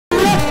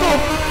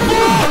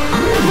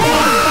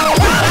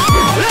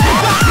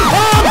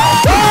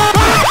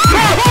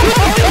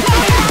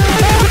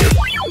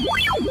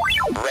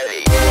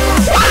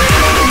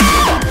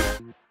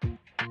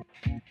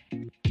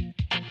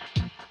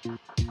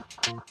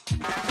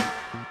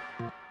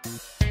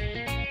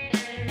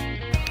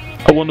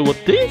I wonder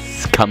what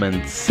this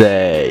comments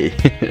say.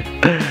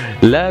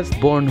 Last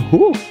born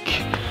Hook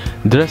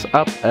dress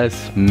up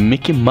as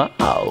Mickey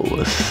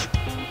Mouse.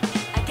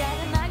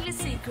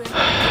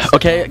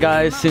 Okay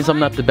guys, since I'm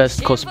not the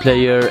best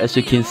cosplayer, as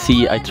you can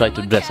see I try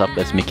to dress up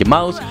as Mickey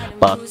Mouse,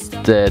 but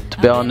to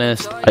be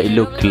honest I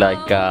look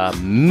like a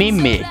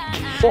mimic.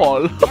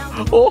 Wall.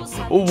 Oh,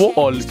 a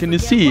wall, can you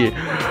see?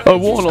 A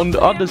wall on the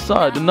other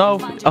side, and now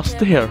a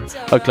stair.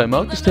 I climb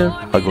out the stair,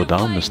 I go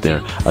down the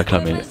stair, I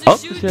climb up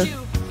the stair,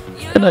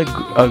 and I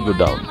go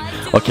down.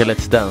 Okay,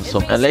 let's dance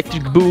some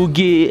electric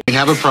boogie. We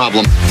have a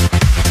problem.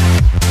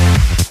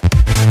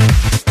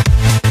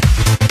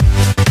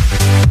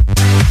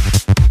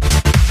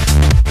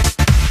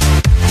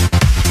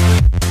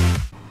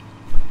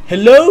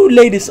 Hello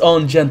ladies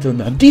and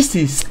gentlemen, this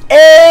is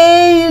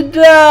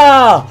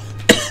Ada!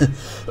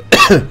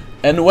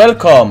 And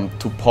welcome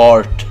to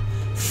part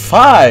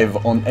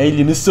 5 on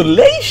Alien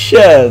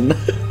Isolation!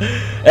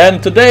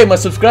 And today my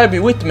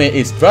subscriber with me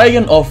is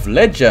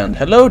DragonOfLegends.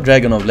 Hello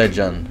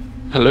DragonOfLegends.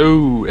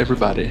 Hello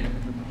everybody.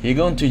 He's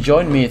going to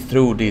join me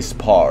through this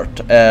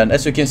part. And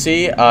as you can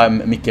see,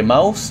 I'm Mickey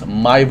Mouse,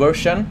 my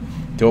version.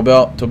 To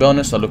be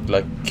honest, I look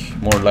like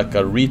more like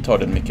a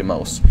retarded Mickey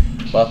Mouse.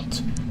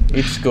 But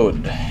it's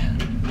good.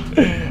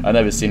 I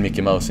never seen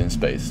Mickey Mouse in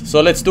space.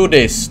 So let's do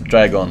this,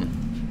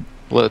 Dragon.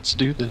 Let's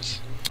do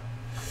this.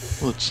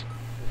 Let's.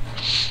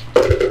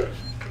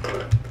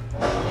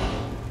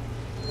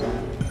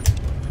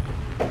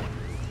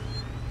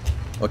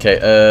 Okay,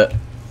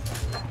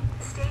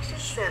 Station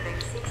serving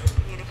Seeking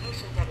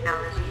Communication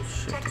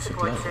Technologies, Tech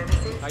Support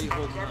Services,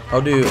 how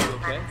do you...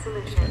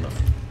 Solutions.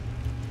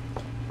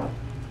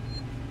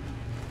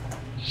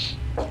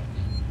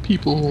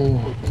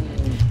 People.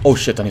 Oh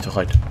shit, I need to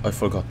hide. I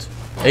forgot.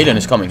 Alien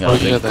is coming here. Oh I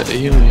yeah, think. that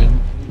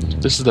alien.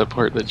 This is that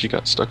part that you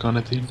got stuck on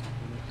at the end.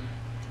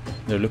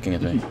 They're looking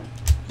at me.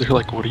 They're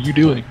like, what are you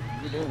doing?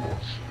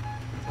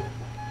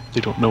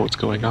 They don't know what's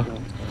going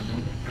on.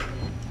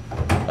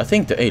 I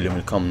think the alien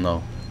will come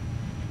now.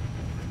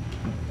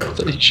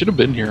 He should have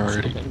been here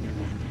already.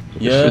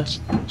 Yeah. If it's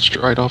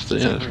straight off the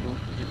edge.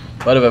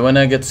 By the way, when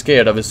I get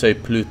scared I will say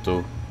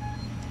Pluto.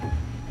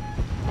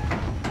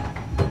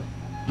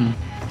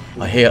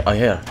 I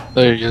hear.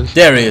 There he is.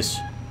 There he is!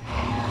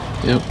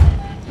 Yep.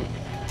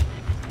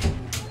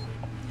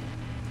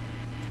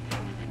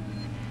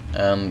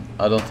 And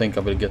I don't think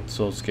I will get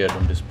so scared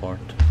on this part.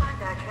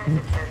 Find our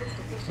transit service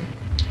deficient.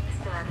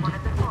 Still at one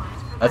of the forms.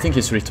 I think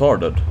he's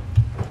retarded.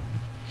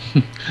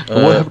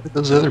 What happened to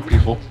those other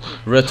people?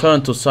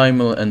 Return to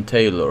Simon and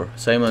Taylor.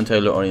 Simon and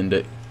Taylor are in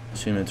the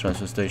Simon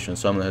transit station.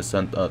 Someone has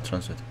sent a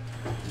transit.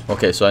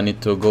 Okay, so I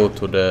need to go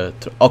to the...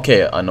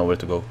 okay, I know where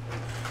to go.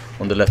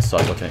 On the left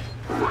side, okay.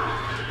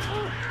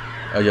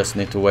 I just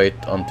need to wait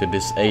until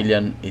this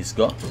alien is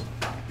gone.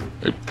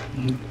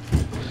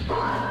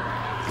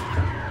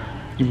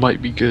 You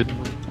might be good.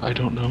 I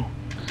don't know.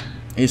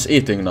 He's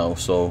eating now,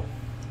 so...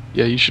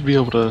 Yeah, you should be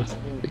able to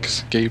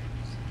escape.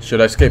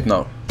 should I escape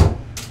now?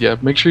 Yeah,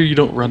 make sure you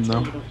don't run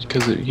though,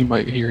 because he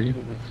might hear you.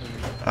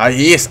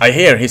 He is. I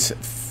hear his...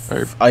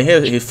 Alright. I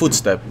hear his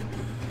footstep.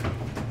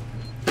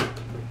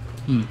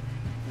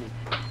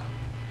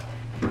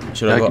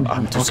 Should Yeah, I go? can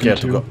I'm too walk scared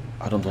to into- go.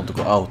 I don't want to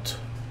go out.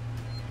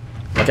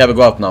 Okay, I will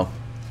go out now.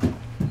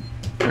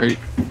 Alright,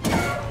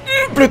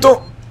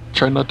 Pluto!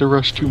 try not to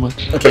rush too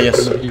much. Okay,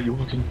 yes. I hear you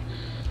walking.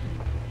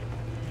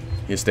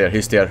 He's there,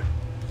 he's there.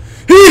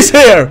 He's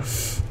here!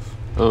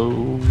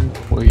 Oh,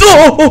 wait.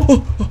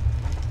 Oh!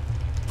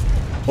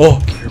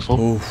 Oh! Careful.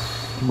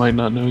 Oh. You might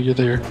not know you're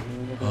there.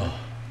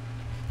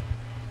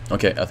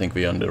 Okay, I think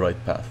we're on the right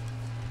path.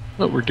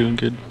 But we're doing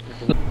good.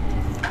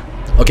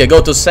 Okay,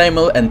 go to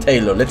Samuel and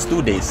Taylor. Let's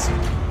do this.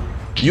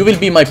 You will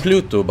be my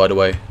Pluto, by the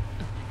way.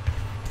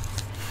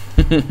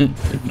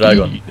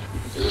 Dragon.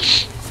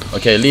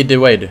 Okay, lead the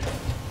way.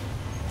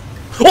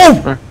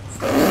 Oh!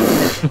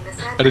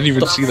 I didn't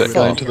even see that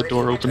guy until the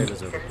door opened.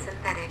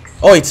 Synthetics.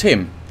 Oh, it's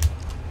him.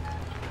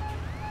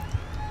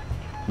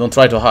 Don't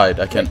try to hide.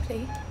 I can.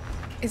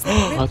 Is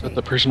that I thought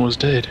the person was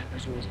dead.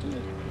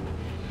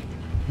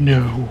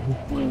 No.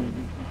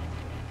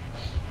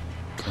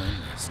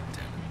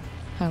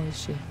 How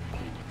is she?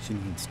 She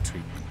needs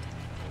treatment.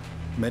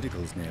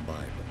 Medical's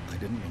nearby, but I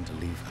didn't want to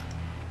leave her.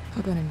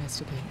 I'll go and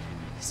investigate.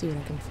 See what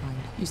I can find.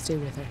 You stay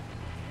with her.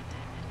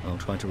 I'll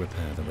try to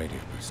repair the radio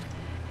booster.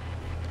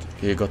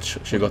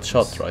 She got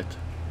shot, right?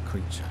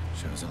 Creature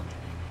shows up.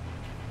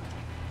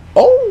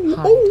 Oh!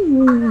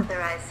 Hide.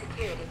 Unauthorized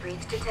security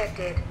breach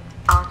detected.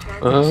 All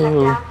transit shut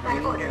down by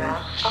order of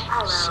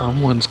Apollo.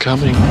 Someone's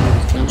coming.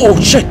 Oh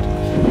shit!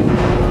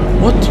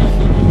 What?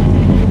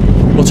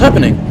 What's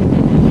happening?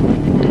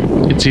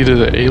 It's either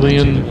the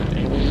alien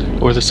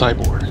or the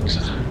cyborgs.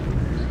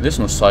 There's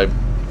no cyber.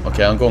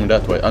 Okay, I'm going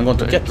that way. I'm going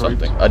to The get androids.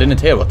 something. I didn't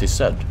hear what he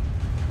said.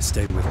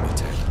 Stay with me,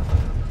 Taylor.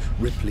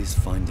 Ripley's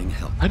finding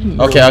help. I didn't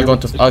know Okay, they I'm were going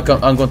to. the-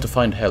 I'm going to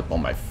find help. Oh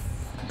my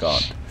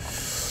god.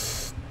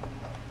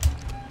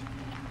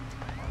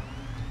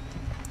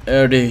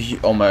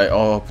 I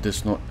hope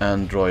there's no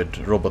Android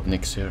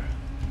Robotniks here.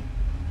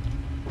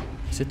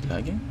 Is it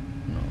lagging?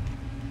 No.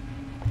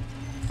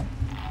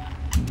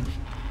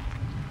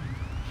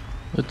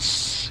 Let's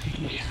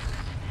see.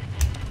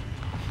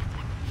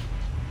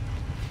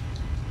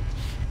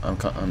 I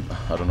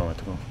don't know where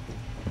to go.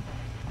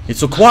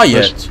 It's so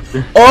quiet!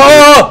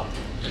 Oh!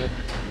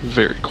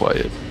 Very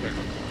quiet.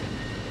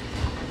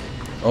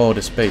 Oh,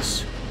 the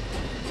space.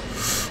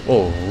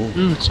 Oh.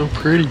 Ooh, it's so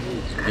pretty.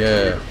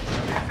 Yeah.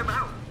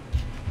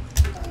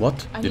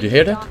 What? Did you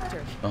hear that?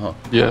 Uh-huh.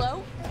 Yeah.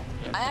 Hello?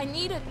 I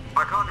need a...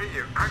 I can't hear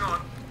you. Hang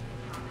on.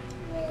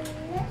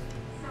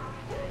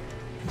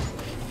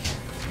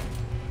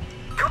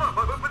 Come on,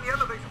 I've opened the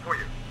elevator for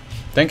you.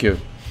 Thank you.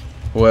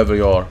 Whoever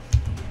you are.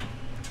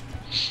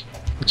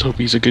 Let's hope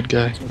he's a good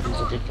guy.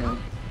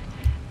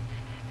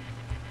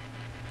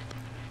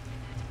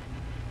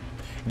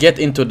 Get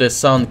into the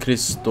San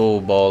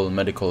Cristobal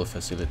medical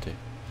facility.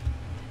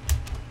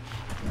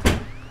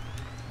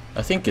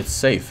 I think it's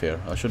safe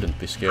here. I shouldn't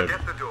be scared.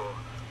 Forget the door.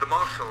 The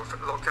marshals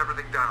locked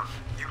everything down.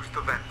 Use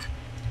the vent.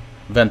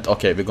 Vent.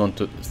 Okay, we're going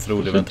to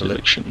through the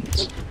ventilation.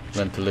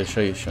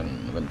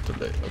 Ventilations.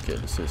 Okay,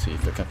 let's see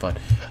if I can find.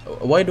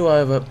 Why do I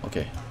have a?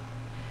 Okay.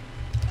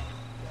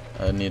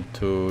 I need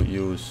to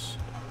use.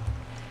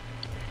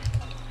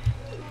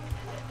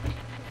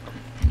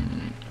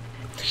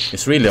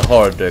 It's really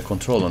hard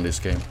control on this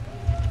game.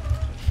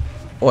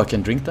 Oh, I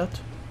can drink that?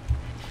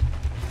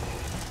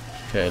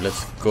 Okay,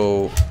 let's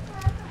go.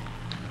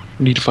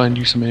 Need to find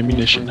you some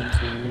ammunition.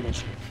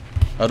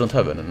 I don't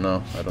have any.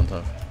 No, I don't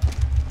have.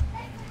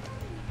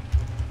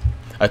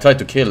 I tried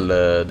to kill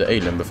the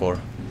alien before,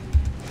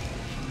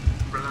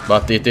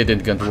 but it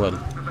didn't go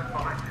well.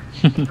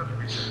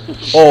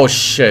 Oh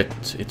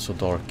shit! It's so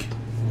dark.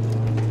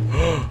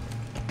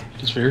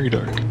 It's very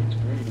dark.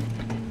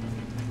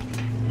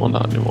 Well,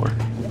 not anymore.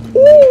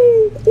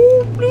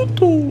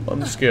 Pluto!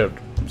 I'm scared.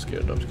 I'm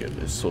scared.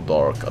 It's so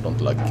dark. I don't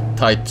like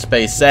tight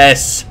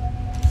spaces.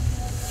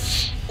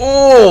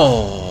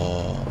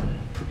 Oh!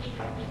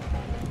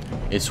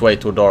 It's way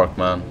too dark,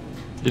 man.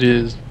 It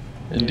is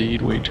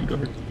indeed way too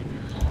dark.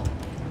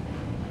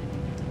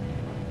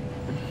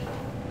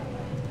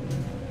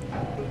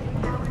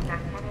 Hours are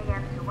 10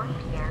 a.m. to 1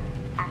 p.m.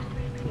 and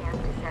 3 p.m. to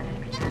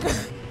 7 p.m.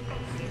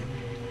 Thank you.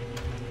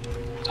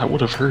 That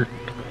would have hurt.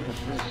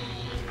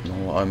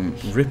 No, I'm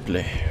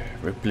Ripley.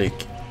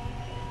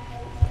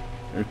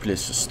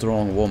 Ripley's a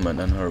strong woman,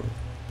 and her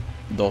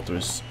daughter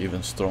is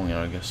even stronger,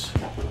 I guess.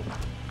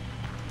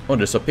 Oh,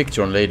 there's a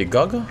picture on Lady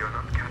Gaga? You're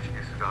not catching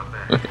us out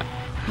there.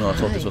 No, I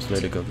thought this was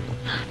Lady Gaga.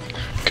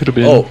 Could have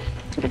been. Oh,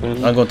 Could have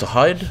been. I'm going to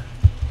hide.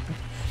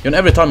 You know,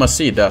 every time I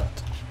see that,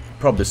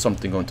 probably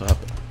something going to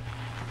happen.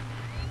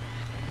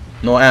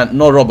 No, and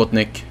no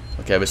Robotnik.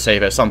 Okay, we're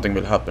safe here. Something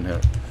will happen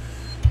here.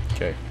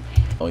 Okay.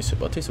 Oh,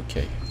 but he's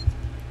okay.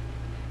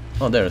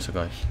 Oh, there is a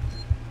guy.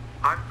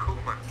 I'm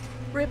Coolman.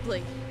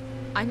 Ripley,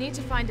 I need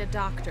to find a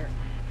doctor.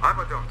 I'm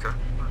a doctor.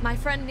 My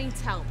friend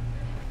needs help.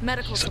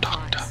 Medical He's a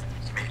supplies. doctor.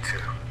 Me too.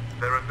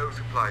 There are no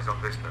supplies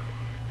on this level.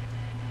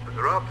 But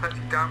there are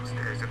plenty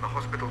downstairs in the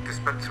hospital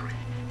dispensary.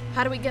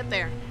 How do we get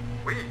there?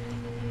 We?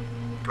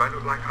 Do I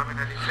look like I'm in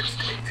any fit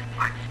state?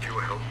 I need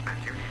your help and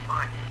you need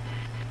mine.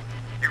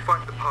 You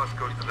find the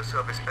passcode for the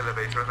service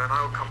elevator and then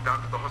I'll come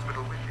down to the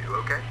hospital with you,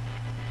 okay?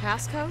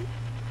 Passcode?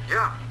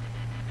 Yeah.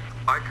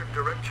 I can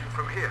direct you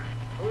from here.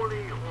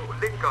 Morley or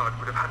Lingard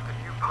would have had the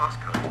new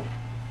passcode.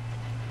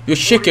 You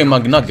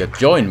ChickenMcnuggets,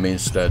 join me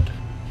instead.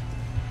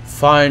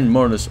 Find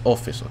Murder's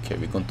office. Okay,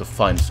 we're going to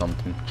find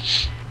something.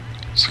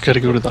 So gotta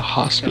go to the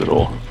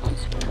hospital.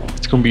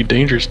 It's gonna be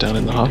dangerous down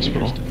in the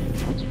hospital.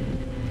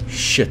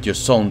 Shit, your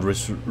sound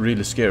is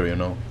really scary, you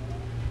know.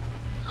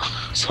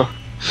 So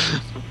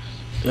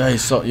Yeah,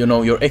 you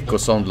know, your echo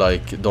sound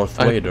like Darth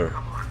Vader.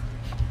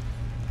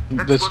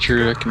 that's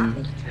true. I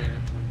can.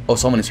 Oh,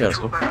 someone is here.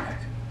 Go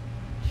back.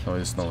 No,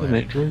 it's not An here.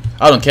 android.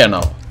 I don't care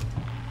now.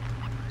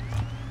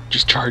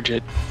 Just charge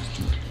it.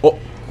 Oh!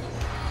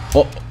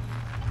 Oh!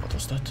 What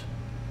was that?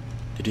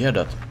 Did you hear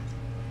that?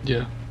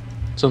 Yeah.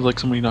 Sounds like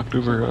somebody knocked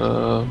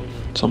over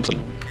something.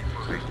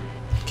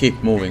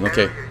 Keep moving,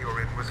 okay. The area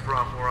you're in was for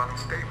our more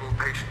unstable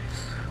patients.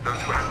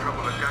 Those who had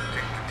trouble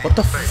adapting to What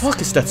the deep space.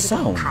 fuck is that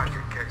sound?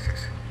 Tragic cases.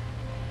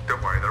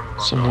 Don't worry, they're all on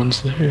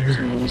Someone's there.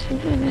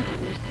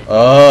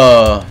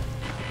 Ah,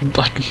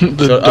 Like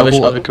the So, I wish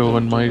double I- echo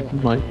in my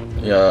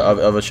yeah,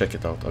 I will check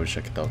it out.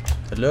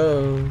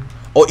 Hello?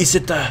 Oh, is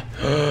it there?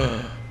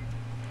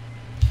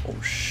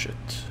 Oh shit.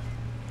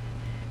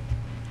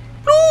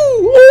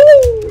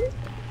 Ooh,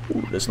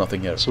 there's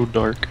nothing here. so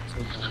dark.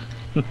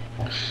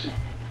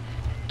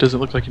 Doesn't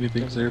look like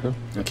anything's there though.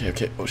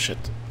 Okay. Oh shit.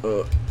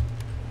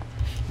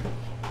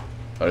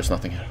 There's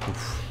nothing here.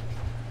 Oof.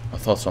 I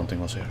thought something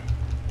was here.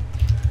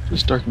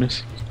 Just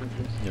darkness.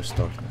 Just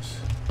darkness.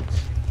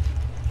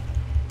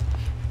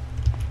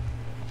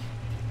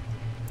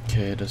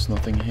 Okay, there's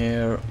nothing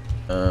here.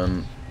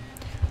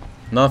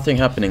 Nothing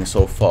happening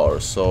so far,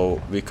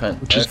 so we can.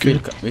 Which is I feel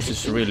good. this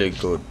is really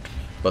good,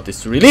 but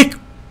it's really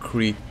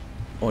creep.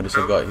 Oh, there's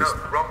a guy. No, He's,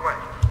 wrong way.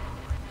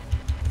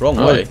 Wrong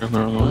Oh, way. you're going the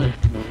wrong way.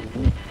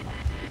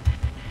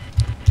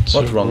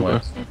 What wrong way?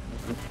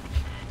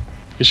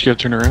 You should gotta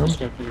turn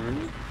around.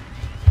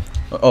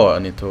 Oh, I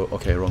need to.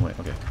 Okay, wrong way.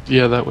 Okay.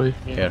 Yeah, that way.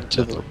 Here.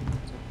 To the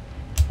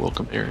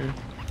welcome area.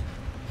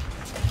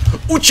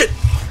 Oh shit!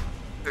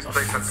 This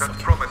place had such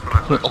promise when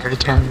I first All the came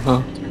time,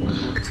 huh?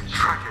 here. It's a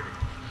tragedy.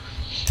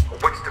 A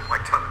waste of my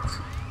talents.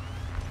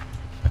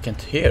 I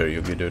can't hear you,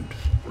 dude.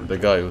 The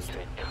guy who's.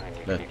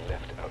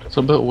 It's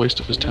about a waste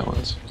of his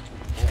talents.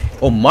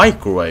 Oh,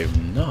 microwave.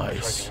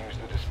 Nice. Use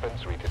the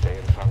dispensary today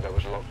and found I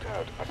was locked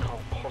out. I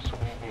can't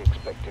possibly be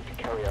expected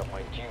to carry out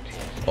my duties.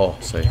 Oh,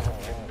 say. Human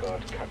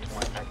Lingard kept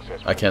my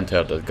access. I can't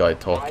hear that guy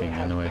talking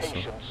anyway, so.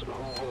 Patients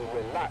who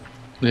will relax,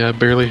 Yeah, I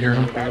barely hear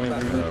him.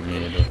 Me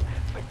neither.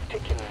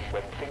 particularly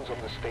when things on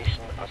the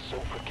station are so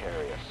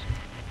precarious.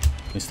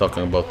 He's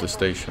talking about the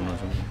station or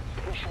something.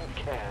 Patient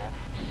care.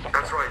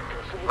 That's right.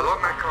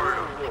 Along that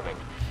corridor.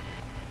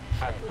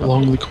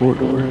 Along the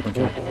corridor.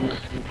 Okay.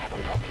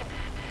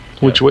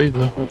 Which way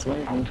though?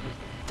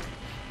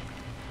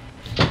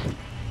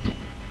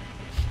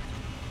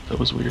 That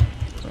was weird.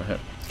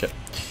 Okay.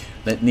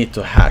 Need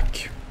to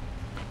hack.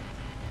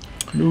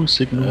 No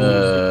signal.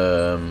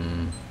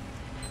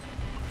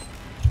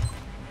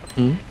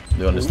 Do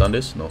you understand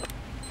this? No.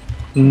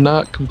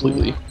 Not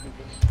completely,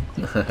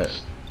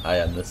 I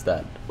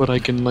understand. but I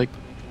can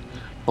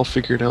I'll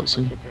figure it out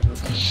soon.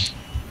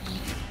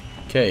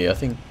 Okay, I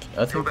think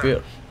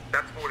we're.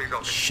 That's Morley's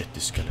office. Shit,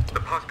 this skeleton. The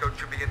passcode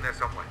should be in there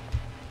somewhere.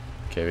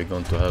 Okay, we're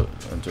going to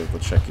have to go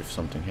check if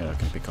something here I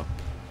can pick up.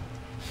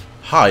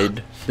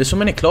 Hide? There's so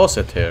many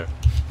closets here.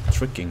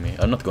 Tricking me.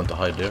 I'm not going to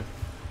hide there.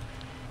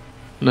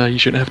 No, you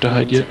shouldn't have to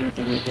hide yet.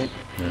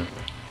 Yeah.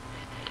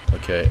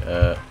 Okay,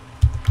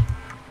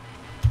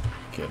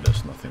 okay,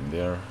 there's nothing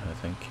there, I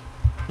think.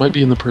 Might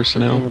be in the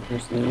personnel.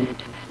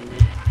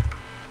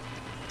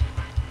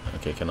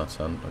 Okay, cannot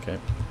send. Okay.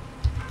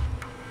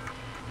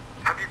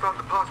 Have you found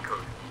the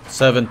passcode?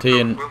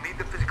 17. We'll need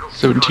the physical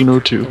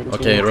 1702.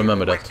 Okay,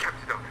 remember Always that. kept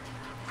it on him.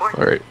 Find it.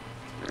 Alright.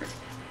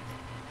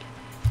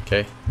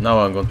 Okay, now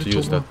I'm going to It's a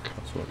use that lock.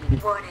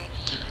 password. Warning.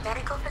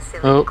 Medical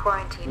facility Oh.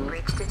 quarantine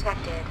breach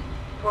detected.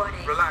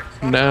 Warning. Relax.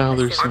 Now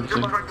there's I'm just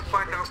something. trying to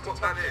find out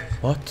what that is.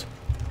 What?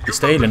 You Is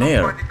the alien focus on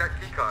here? finding that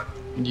keycard.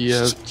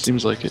 Yeah,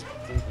 seems like it.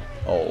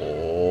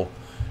 Oh,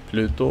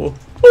 Pluto.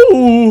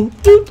 Oh,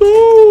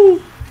 Pluto.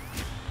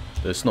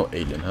 There's no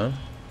alien, huh?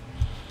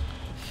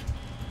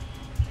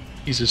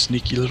 He's a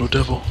sneaky little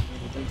devil.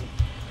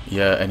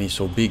 Yeah, and he's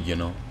so big, you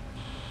know.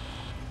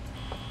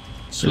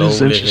 It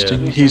is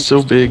interesting. here. He's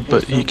so big,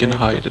 but he can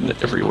hide in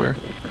everywhere.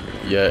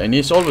 Yeah, and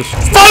he's always.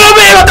 Follow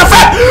me! What the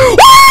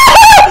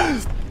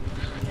fuck?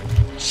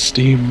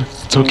 Steam.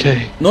 It's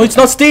okay. No, it's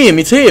not Steam.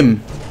 It's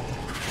him.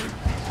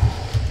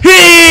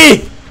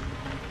 He.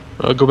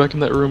 Go back in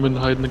that room and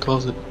hide in the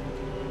closet.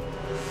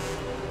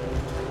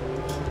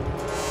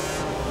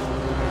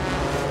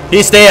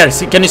 He's there.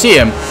 Can you see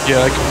him?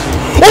 Yeah, I can see.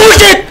 Oh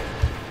shit!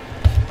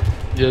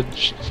 Yeah,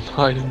 just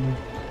hide in there.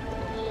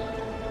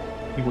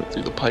 He went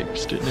through the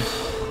pipes, didn't he?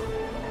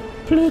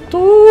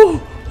 Pluto.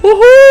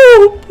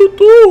 Oh,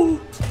 Pluto.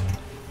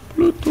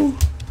 Pluto.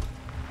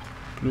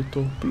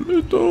 Pluto.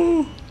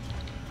 Pluto.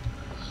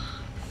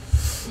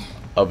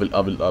 I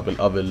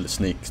will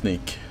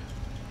sneak.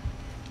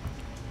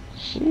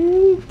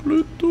 Oh,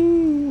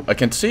 Pluto. I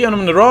can't see him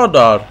on the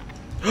radar.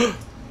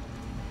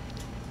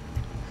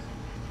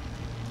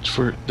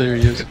 There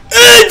he is.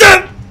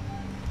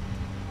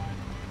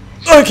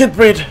 I can't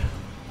breathe.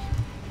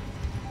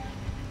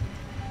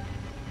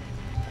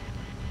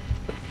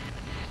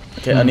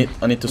 Okay, I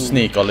need to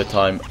sneak all the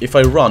time. If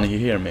I run, he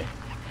hear me.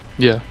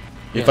 Yeah.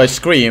 If I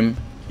scream,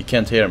 he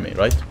can't hear me,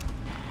 right?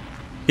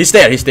 He's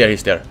there.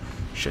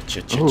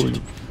 Shit. Oh,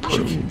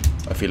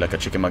 I feel like a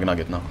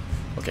ChickenMcnugget now.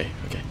 Okay.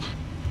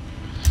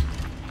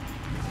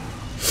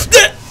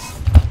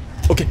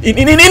 Okay, in!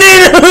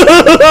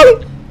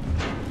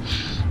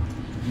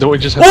 No, we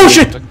just have Oh to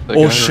shit! protect that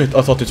Oh guy, shit! right?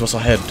 I thought it was a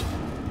head.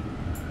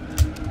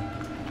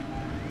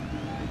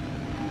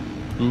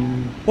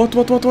 What?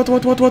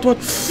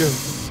 Yeah.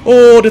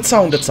 Oh, that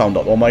sound!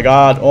 Oh my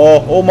god!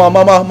 Oh,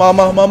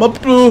 mama!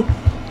 Blue!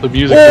 The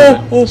music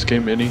Oh, in this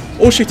game, any.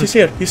 Oh shit!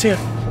 He's here!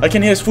 I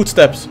can hear his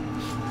footsteps.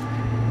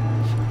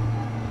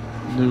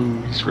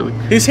 No, he's really.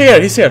 He's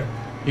here!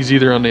 He's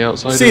either on the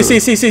outside.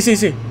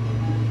 See!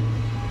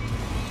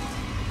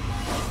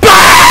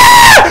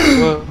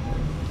 Well,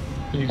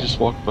 you just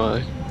walked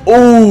by.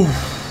 Oh!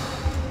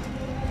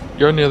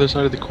 You're on the other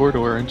side of the corridor,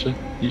 aren't you?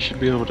 You should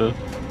be able to.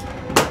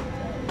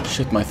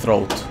 Shit, my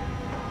throat.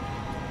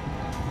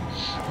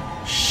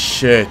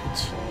 Shit.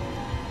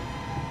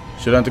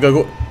 Should I have to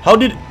go? How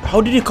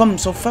did he come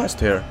so fast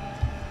here?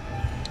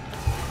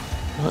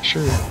 Not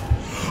sure.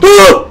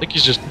 I think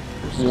he's just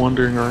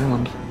wandering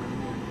around.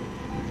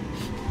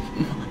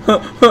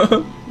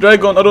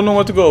 Dragon, I don't know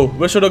where to go.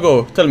 Where should I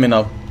go? Tell me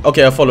now.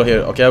 Okay, I follow here.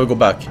 Okay, I will go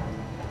back.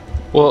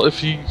 Well, if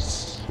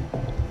he's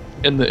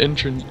in the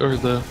entrance or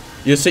the.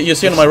 You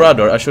see on my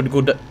radar. I should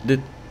go.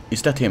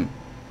 Is that him?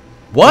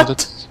 What?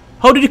 that's-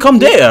 How did he come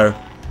there?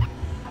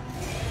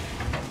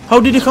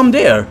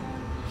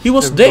 He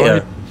was Yeah,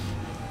 there.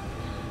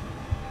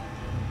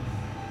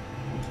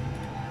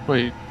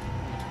 Wait.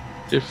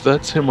 If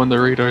that's him on the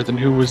radar, then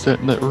who was that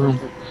in that room?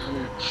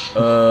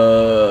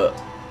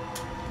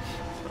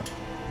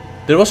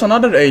 There was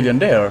another alien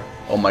there.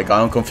 Oh my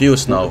god, I'm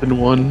confused now. And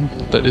one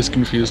that is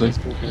confusing.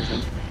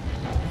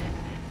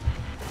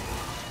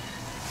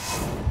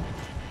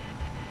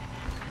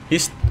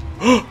 He's...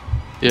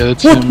 Yeah,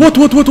 that's What? him. What?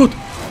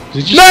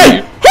 Did you see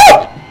No!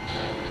 it?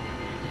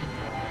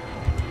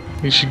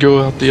 You should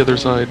go out the other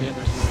side.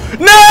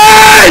 No!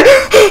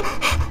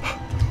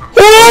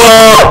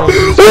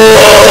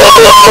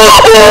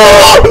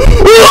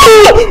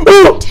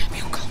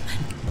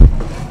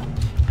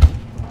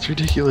 It's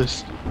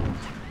ridiculous.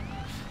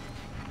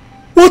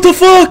 What the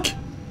fuck?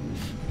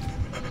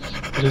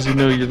 How does he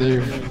know you're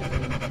there?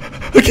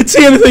 I can't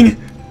see anything.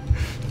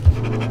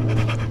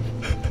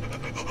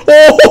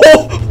 Oh!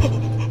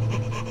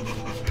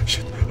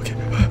 Shit. Okay.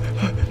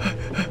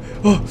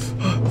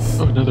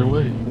 Oh, another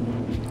way.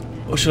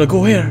 Oh, should I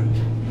go here?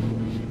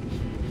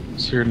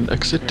 Is there an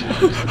exit?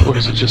 Or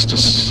is it just a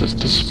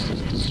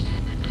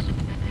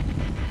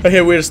I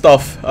hear weird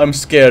stuff. I'm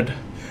scared.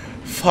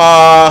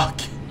 Fuck.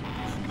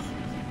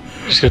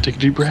 Just gotta take a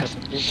deep breath.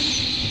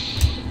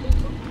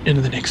 In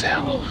and then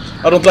exhale.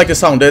 I don't like the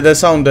sound. The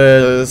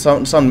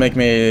sound make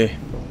me...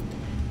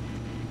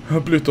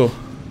 Pluto.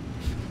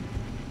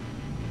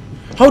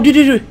 How did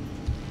he do?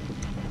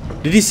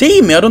 Did he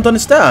see me? I don't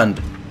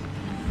understand.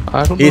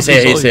 I don't know He's if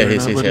here, he he's saw you here, or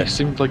he's not, but here. it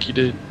seemed like he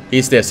did.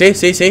 He's there.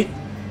 See?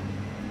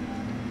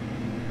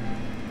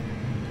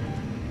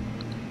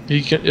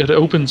 It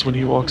opens when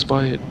he walks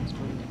by it.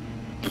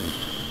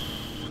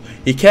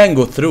 He can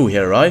go through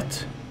here,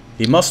 right?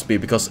 He must be,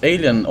 because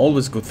alien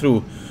always go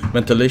through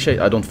ventilation.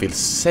 I don't feel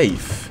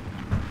safe.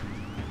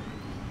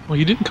 Well,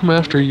 he didn't come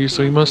after you,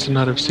 so he must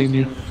not have seen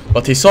you.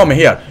 But he saw me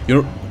here.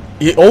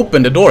 He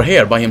opened the door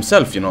here by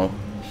himself, you know.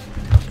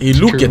 He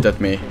looked true.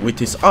 at me with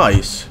his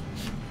eyes.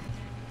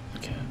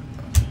 Okay.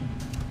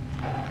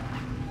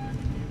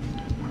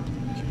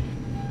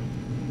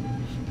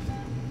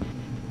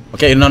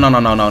 Okay, no.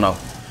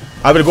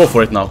 I will go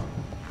for it now.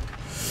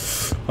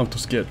 I'm too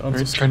scared. I'm so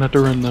Alright, scared. try not to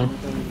run though.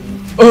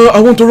 I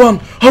want to run.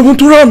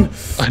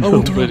 I know,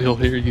 want to but run. he'll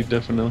hear you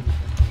definitely.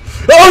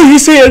 Oh,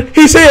 he's here.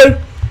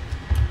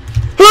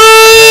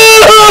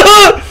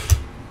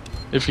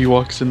 If he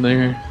walks in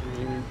there,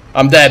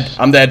 I'm dead.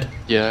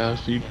 yeah.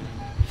 If you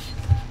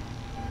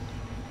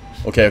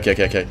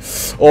Okay.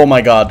 Oh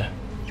my god.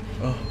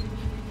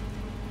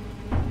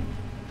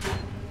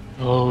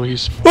 oh,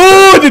 he's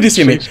Oh, did he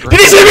see me? Straight Did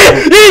he see me?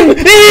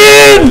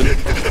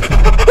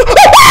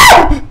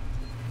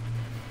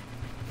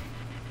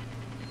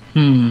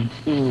 In!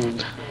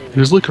 he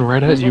was looking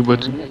right at you,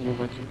 but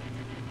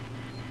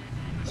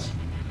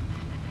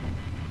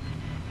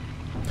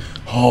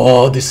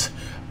Oh, this.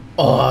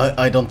 Oh,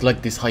 I don't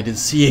like this hide and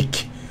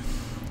seek.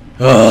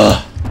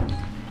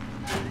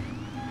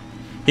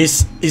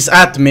 He's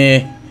at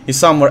me. He's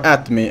somewhere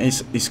at me.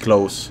 He's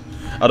close.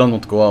 I don't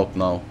want to go out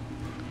now.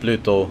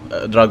 Pluto,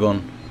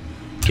 Dragon.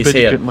 He's bet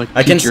you here. couldn't, like,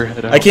 I can. peek your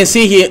head I out. can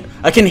see he.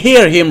 I can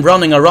hear him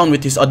running around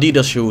with his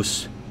Adidas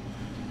shoes.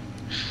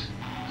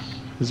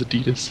 his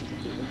Adidas.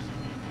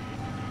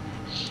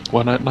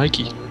 Why not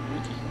Nike?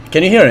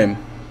 Can you hear him?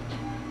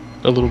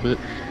 A little bit.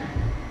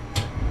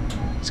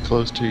 He's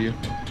close to you.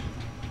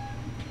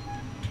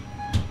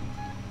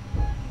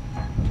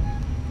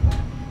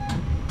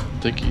 I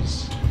think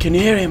he's. Can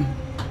you hear him?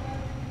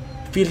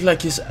 Feels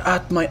like he's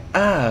at my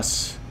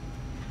ass.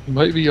 He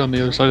might be on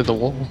the other side of the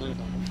wall.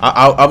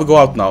 I will go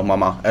out now,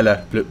 Mama.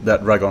 Eller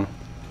that Dragon.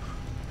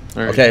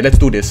 All right. Okay, let's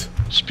do this.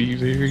 Just be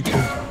very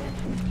careful.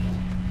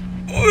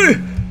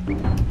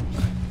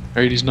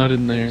 Alright, he's not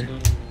in there,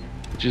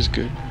 which is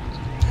good.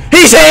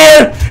 He's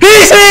here!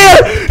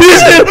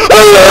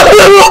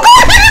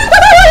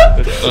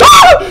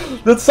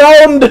 That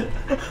sound!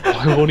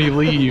 Why won't he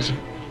leave?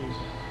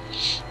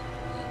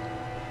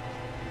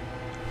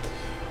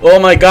 Oh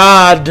my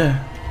god!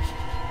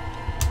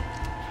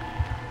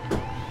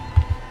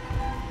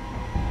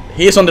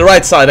 He's on the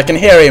right side. I can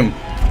hear him.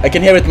 I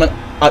can hear it, man.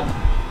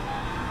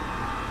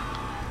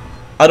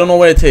 I don't know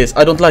where it is.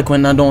 I don't like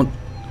when I don't.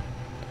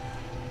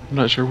 I'm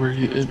not sure where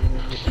he is.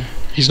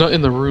 He's not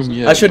in the room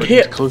yet. I should but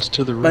hear. he's close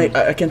to the room.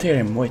 I can't hear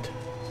him. Wait.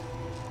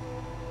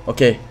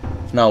 Okay.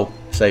 Now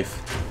safe.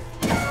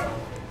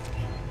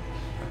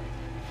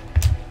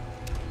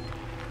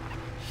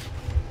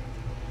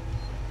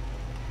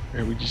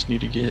 Alright, we just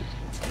need to get.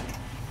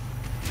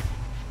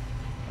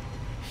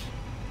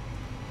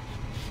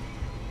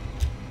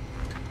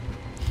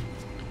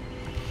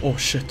 Oh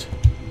shit.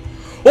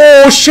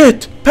 Oh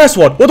shit!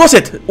 Password. What was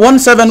it? 17.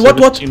 What?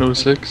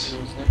 1706.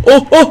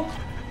 Oh.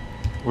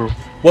 Or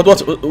What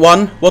was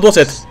 1? What was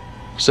it?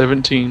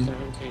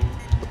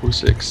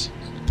 1706.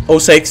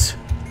 06.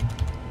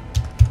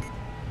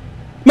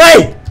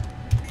 May!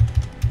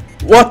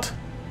 What?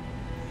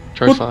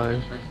 Try What?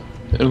 5.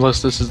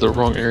 Unless this is the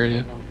wrong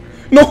area.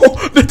 No!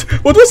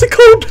 What was the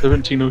code?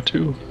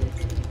 1702.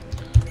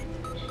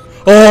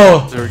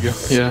 Oh! There we go.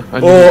 Yeah. I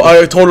knew Oh, it.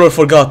 I totally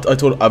forgot. I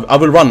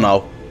will run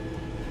now.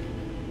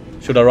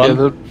 Should I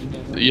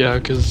run? Yeah,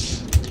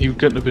 because he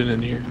couldn't have been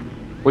in here.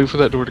 Wait for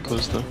that door to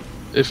close though,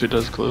 if it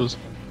does close.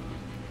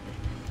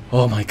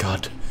 Oh my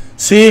god.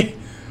 See?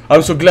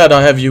 I'm so glad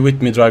I have you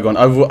with me, Dragon.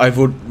 I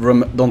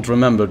don't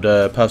remember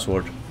the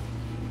password.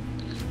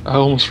 I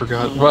almost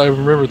forgot. Well, I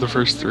remember the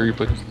first 3,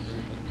 but...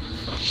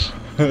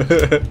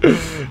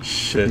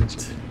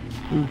 Shit.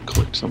 Ooh,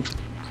 collect something.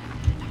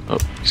 Oh,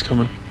 he's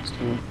coming.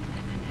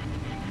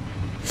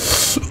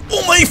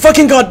 Oh my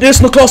fucking god,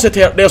 there's no closet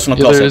here. There's no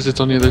closet. There is, it's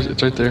on the other,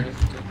 it's right there.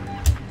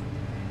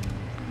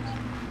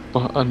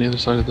 On the other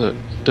side of the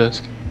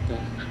desk.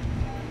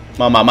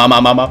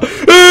 Mama.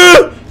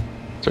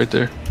 It's right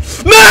there.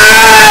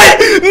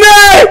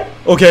 No!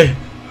 Okay.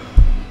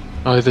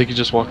 Oh, I think he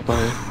just walked by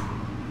it.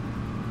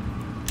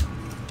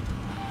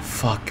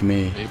 Fuck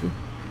me. Maybe.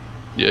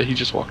 Yeah, he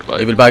just walked by.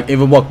 He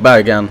will walk by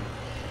again.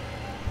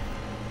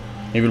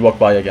 He will walk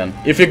by again.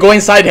 If you go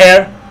inside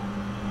here.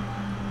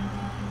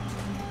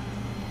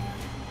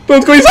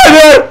 Don't go inside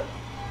here!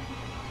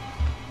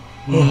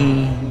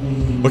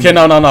 Okay,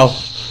 now.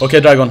 Okay,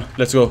 Dragon,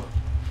 let's go.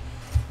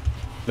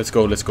 Let's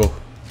go.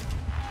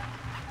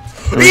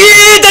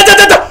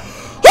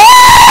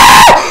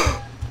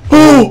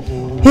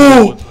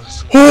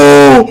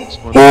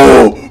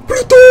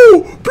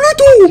 Pluto!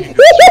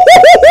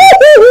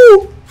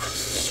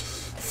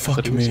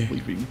 Fuck me.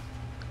 Sleeping.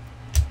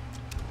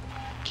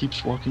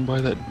 Keeps walking by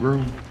that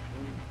room.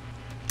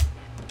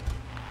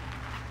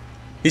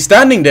 He's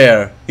standing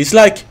there. He's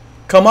like,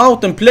 come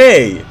out and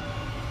play.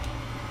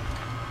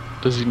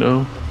 Does he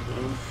know?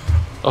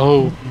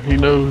 Oh, he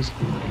knows.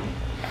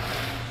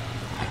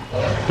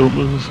 Don't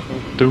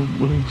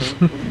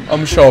move.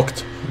 I'm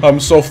shocked. I'm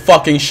so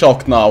fucking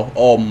shocked now.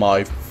 Oh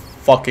my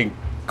fucking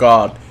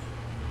god.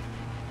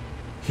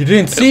 He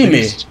didn't see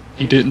me.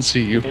 He didn't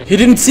see you. He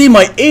didn't see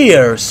my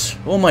ears.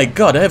 Oh my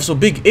god, I have so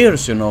big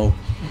ears, you know.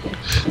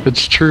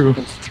 It's true.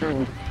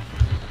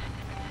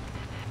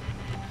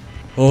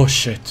 Oh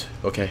shit.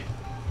 Okay.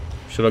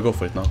 Should I go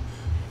for it now?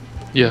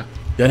 Yeah.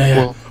 Yeah.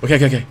 Well,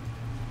 Okay.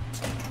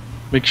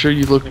 make sure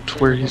you look to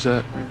where he's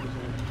at.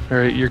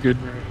 Alright, you're good.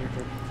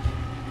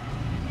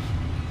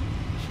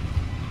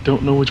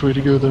 Don't know which way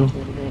to go though.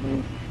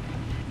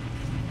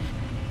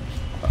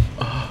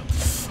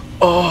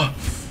 Oh,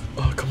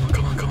 come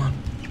on.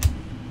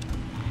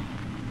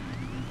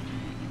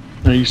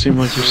 No, you seem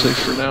like you're safe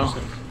for now.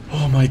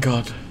 Oh my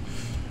god.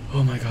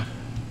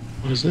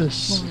 What is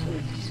this?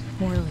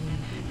 Morley.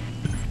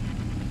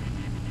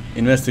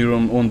 Investigate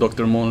on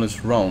Dr.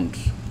 Molly's round.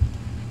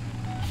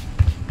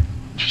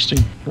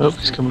 Interesting. Oh,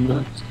 he's coming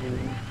back.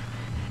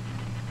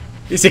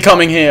 Is he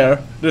coming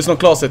here? There's no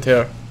closet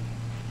here.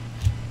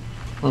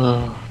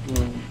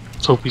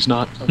 Let's hope he's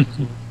not.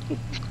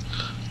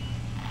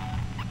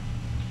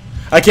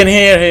 I can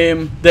hear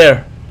him.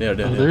 There. Oh,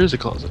 there is a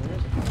closet.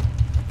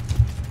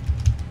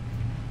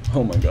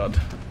 Oh my god.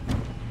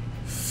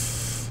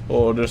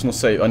 Oh, there's no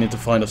safe. I need to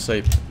find a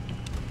safe.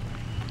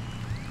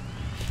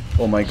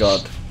 Oh my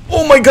god.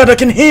 I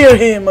can hear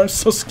him. I'm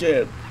so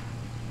scared.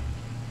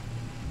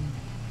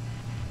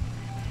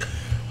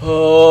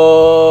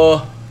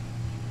 Oh.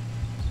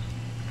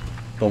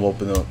 Don't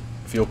open the door.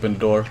 If you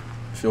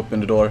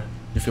open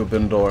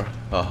the door.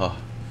 Haha.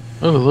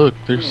 Oh look,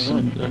 there's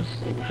an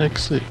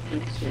exit.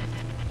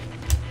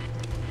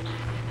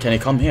 Can he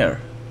come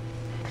here?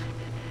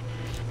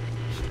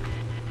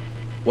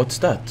 What's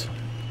that?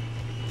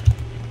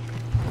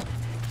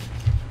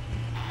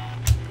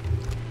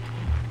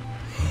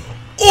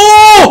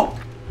 Oh!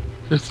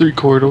 There's 3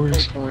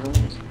 corridors.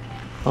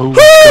 Oh.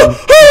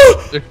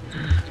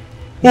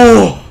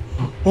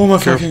 Oh my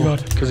Careful, fucking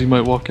god. because he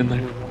might walk in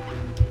there.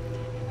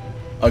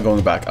 I'm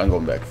going back.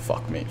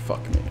 Fuck me.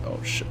 Oh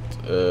shit.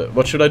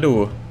 What should I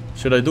do?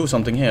 Should I do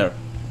something here?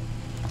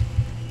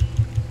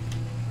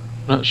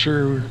 Not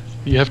sure.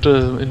 You have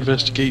to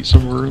investigate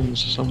some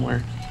rooms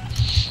somewhere.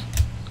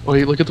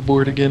 Wait, look at the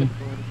board again.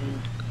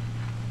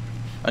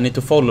 I need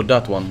to follow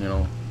that one, you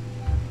know.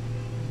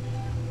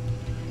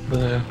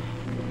 But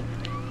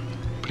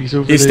he's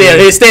over He's there.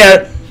 there! He's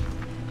there!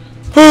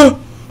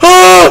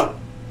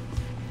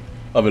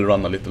 I will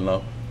run a little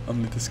now. I'm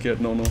a little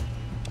scared. No.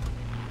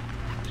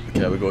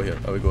 Okay, I will go here.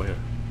 I'll go a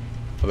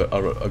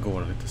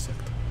little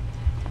second.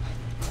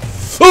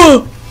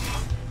 Oh,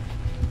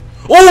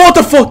 what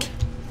the fuck?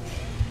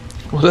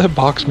 Was that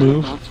box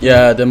move?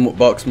 Yeah, the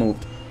box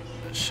moved.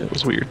 Shit. That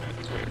was weird.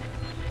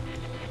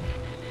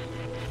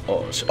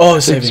 Oh, he's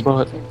Safe saving.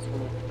 spot.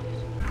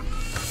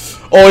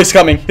 Oh, he's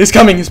coming. He's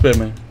spare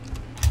me.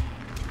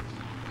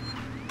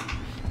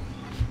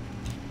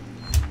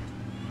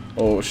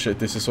 Oh shit,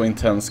 this is so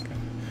intense.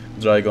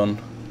 Dragon.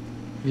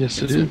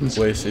 Yes, it is.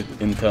 Why is it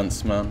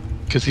intense, man?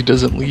 Because he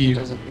doesn't leave.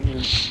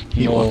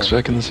 He No. walks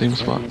back in the same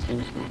spot.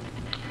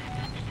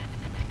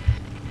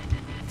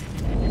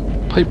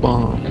 Pipe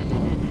bomb.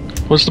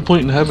 What's the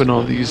point in having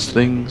all these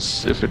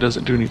things if it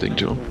doesn't do anything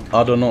to him?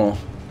 I don't know.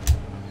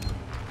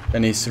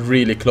 And he's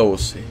really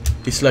close.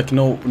 He's like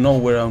know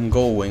where I'm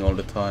going all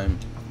the time.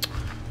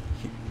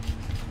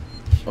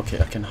 Okay,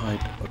 I can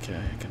hide. Okay,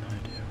 I can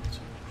hide here.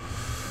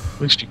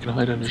 At least you can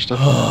hide under stuff.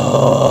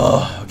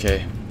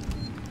 Okay.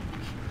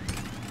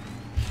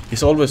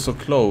 He's always so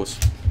close.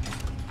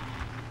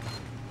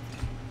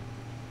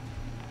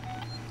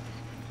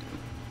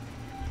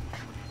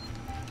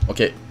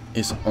 Okay,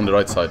 he's on the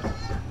right side.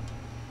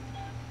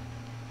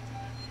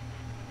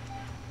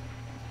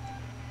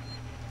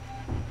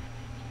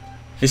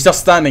 He's just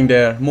standing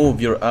there.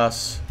 Move your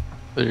ass.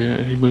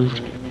 Yeah, he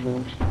moved.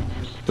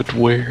 But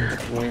where?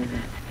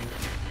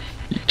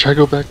 Try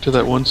go back to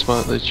that one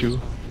spot that you...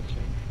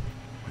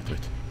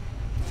 Wait.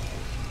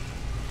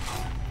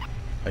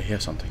 I hear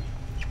something.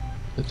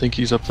 I think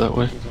he's up that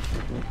way.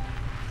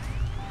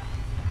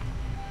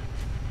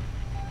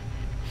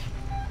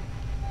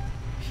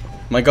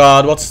 My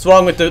god, what's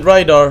wrong with the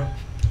radar?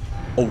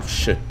 Oh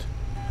shit.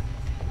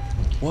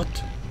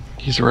 What?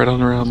 He's right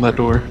on around that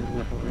door.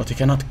 But he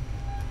cannot.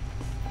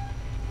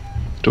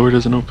 Door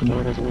doesn't open.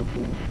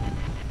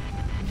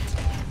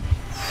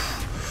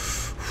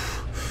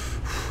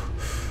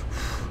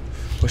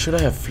 Where should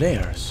I have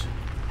flares?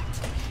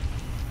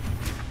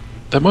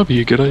 That might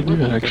be a good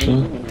idea,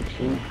 actually.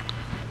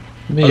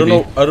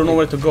 Maybe. I don't know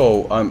where to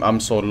go. I'm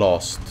so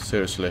lost,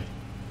 seriously.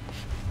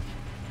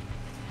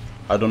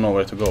 I don't know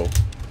where to go.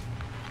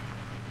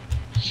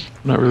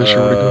 I'm not really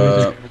sure where to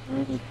go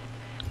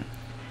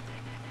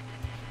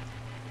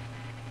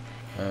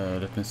either.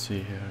 Let me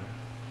see here.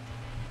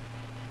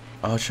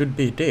 Oh, it should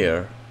be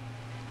there.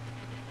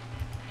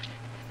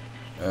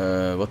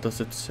 What does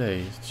it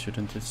say?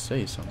 Shouldn't it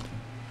say something?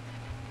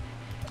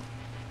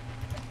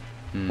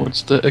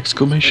 What's the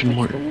exclamation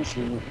mark?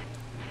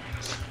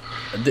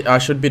 I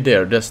should be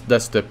there.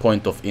 That's the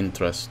point of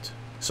interest.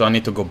 So I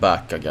need to go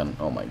back again.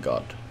 Oh my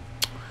god.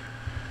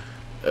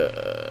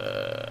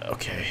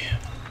 Okay.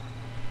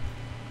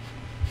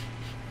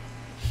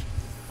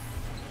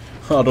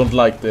 I don't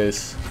like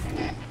this.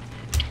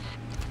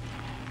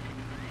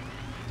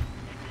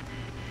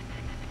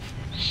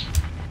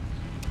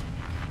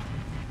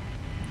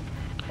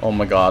 Oh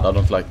my god, I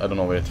don't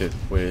know where it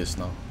is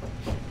now.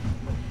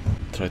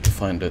 Try to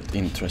find that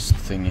interest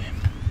thingy.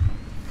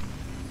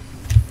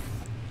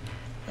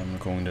 Am I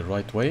going the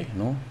right way?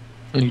 No?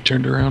 And you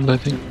turned around, I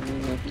think.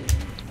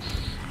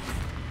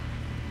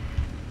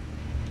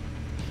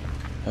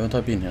 Haven't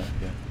I been here?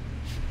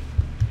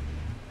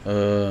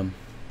 Yeah.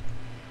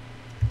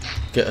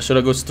 Okay, should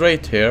I go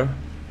straight here?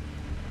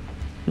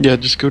 Yeah,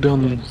 just go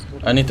down.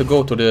 I need to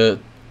go to the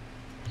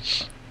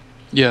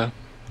Yeah.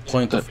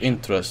 point of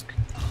interest.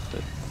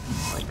 That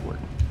might work.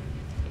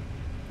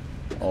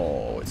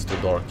 Oh, it's too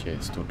dark here.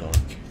 It's too dark.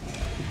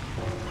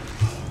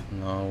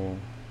 No.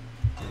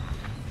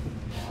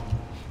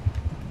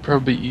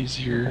 Probably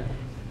easier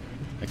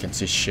I can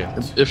see shit.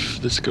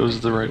 if this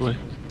goes the right way.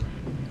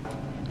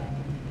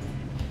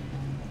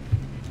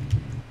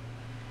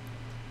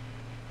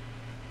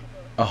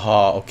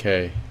 Aha,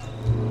 okay.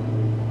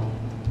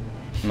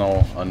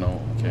 No, I know,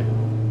 okay.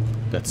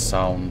 That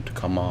sound,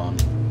 come on.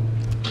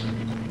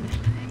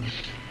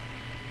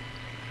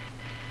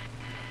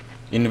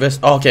 Invest.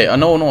 Oh, okay, I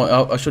know,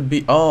 no, I should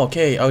be. Oh,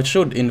 okay, I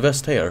should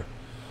invest here.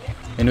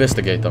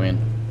 Investigate, I mean.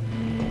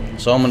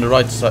 So I'm on the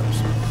right side.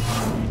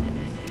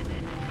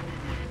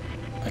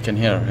 I can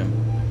hear him.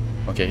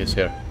 Okay, he's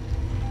here.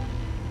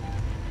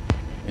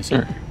 Is he?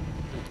 Sure.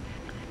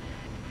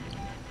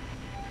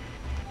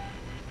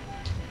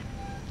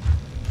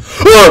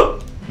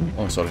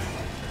 Oh, sorry.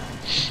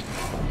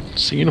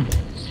 Seen him.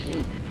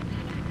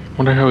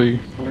 Wonder how he.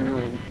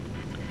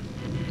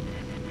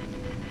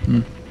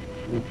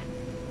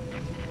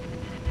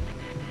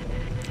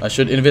 I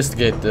should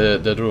investigate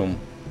the room.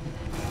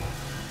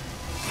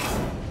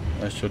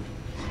 I should.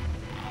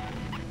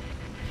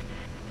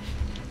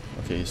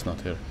 Okay, he's not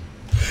here.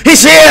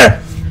 He's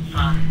here!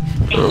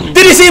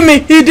 Did he see me?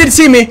 He did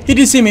see me! He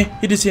did see me!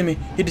 He did see me!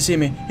 He did see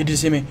me! He did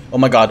see me! Oh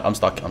my god, I'm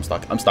stuck, I'm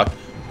stuck, I'm stuck.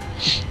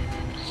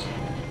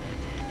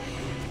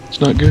 It's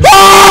not good.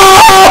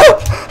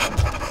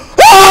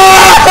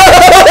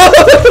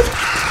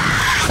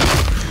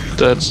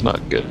 That's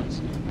not good.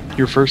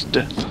 Your first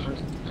death.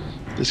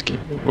 This game.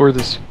 Or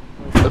this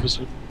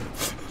episode.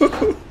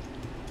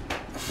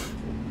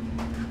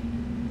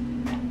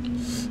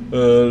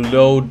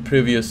 Load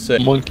previous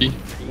save. Monkey.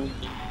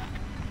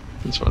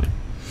 That's funny.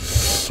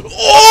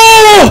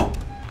 Oh!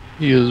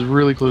 He is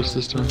really close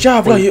this time.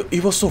 Jävlar, Wait, he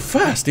was so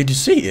fast, did you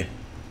see?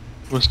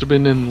 must have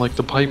been in like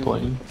the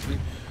pipeline.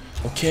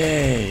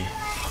 Okay.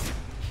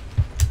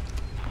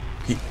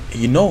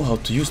 He know how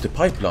to use the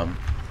pipeline.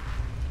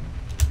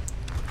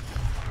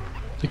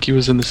 I think he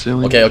was in the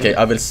ceiling. Okay, okay,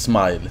 I will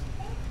smile.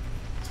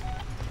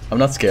 I'm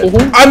not scared.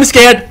 Oh. I'm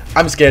scared!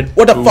 I'm scared.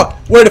 What the fuck?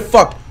 Where the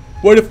fuck?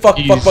 Where the fuck?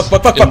 He's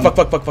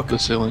Fuck. the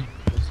ceiling.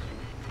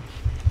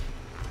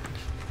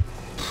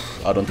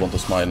 I don't want to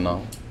smile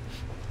now.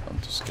 I'm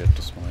too scared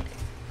to smile.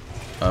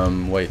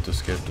 I'm way too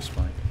scared to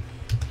smile.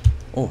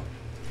 Oh,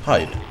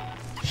 hide.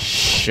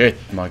 Shit,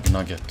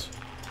 McNugget.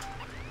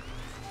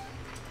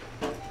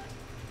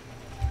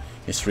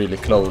 It's really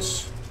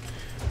close.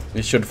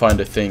 We should find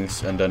the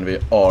things and then we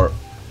are...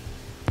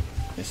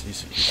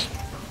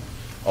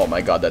 Oh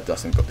my god, that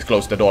doesn't go.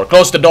 Close the door.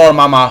 Close the door,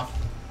 mama!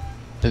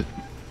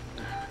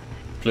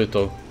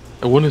 Pluto.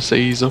 I want to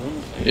say he's up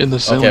in the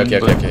ceiling.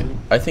 Okay.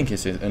 I think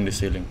he's in the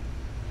ceiling.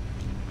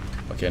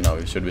 Okay, now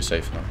we should be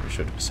safe now. We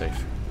should be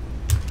safe.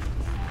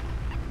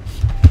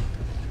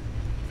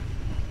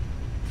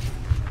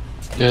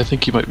 Yeah, I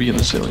think he might be in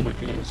the ceiling.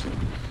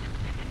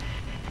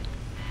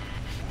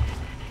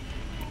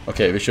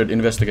 Okay, we should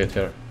investigate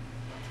here.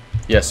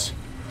 Yes.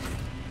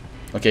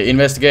 Okay,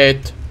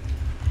 investigate.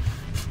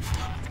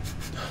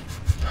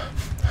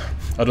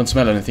 I don't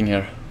smell anything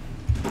here.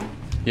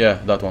 Yeah,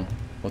 that one.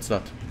 What's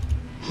that?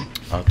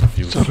 Out of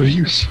use. It's out of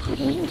use.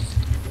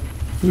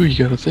 Ooh, you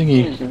got a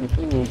thingy.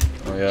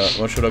 Oh yeah,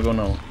 where should I go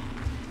now?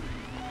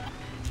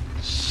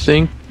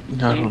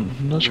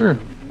 I'm not sure.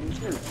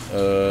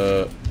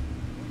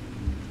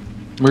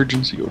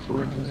 Emergency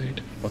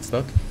override. What's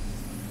that?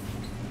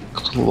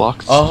 Lock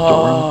the door.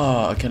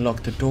 Ah, I can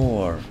lock the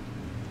door.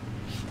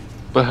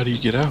 But how do you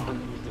get out?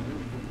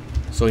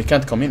 So he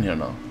can't come in here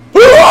now.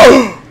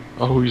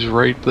 Oh, he's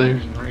right there.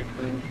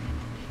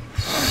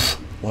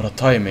 What a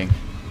timing.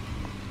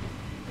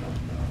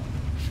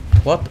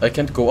 What? I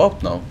can't go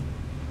out now.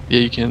 Yeah,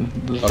 you can.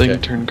 The thing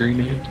turned green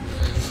again.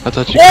 I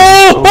thought you could.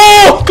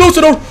 Oh! Close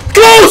the door!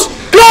 Close!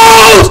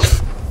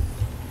 Close!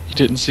 He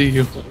didn't see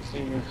you.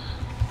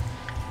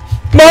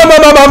 Mama!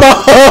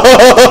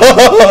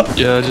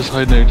 Yeah, just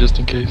hide there just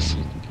in case.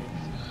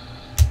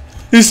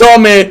 He saw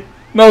me!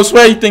 No, he's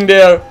waiting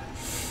there.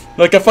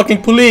 Like a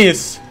fucking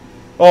police.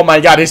 Oh my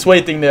god, he's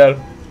waiting there.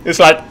 It's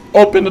like,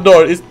 open the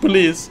door, it's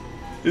police.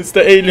 It's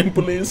the alien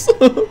police.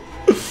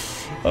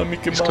 I'm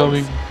Mickey Mouse. He's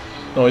coming.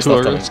 No, he's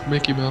not coming.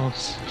 Mickey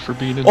Mouse for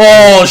being in.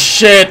 Oh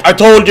shit! I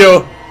told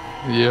you.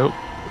 Yep.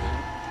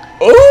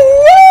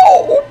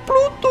 Oh,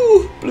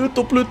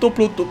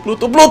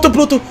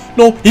 Pluto.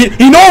 No,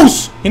 he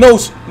knows. He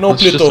knows. No,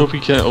 Let's Pluto. just hope he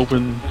can't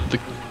open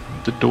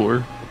the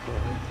door.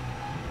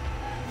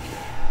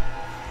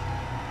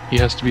 He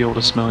has to be able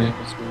to smell you.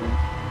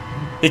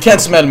 He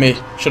can't smell me.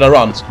 Should I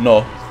run?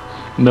 No.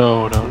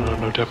 No,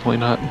 definitely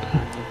not.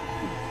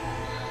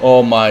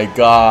 Oh my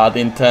god,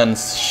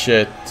 intense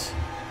shit.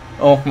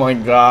 Oh my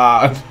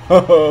god.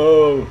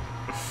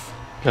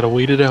 Gotta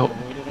wait it out.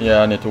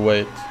 Yeah, I need to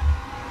wait.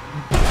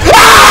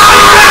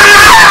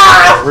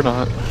 Or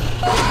not.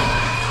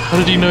 How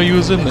did he know you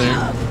was in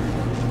there?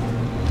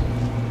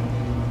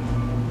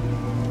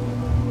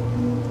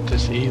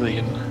 This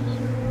alien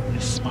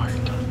is smart.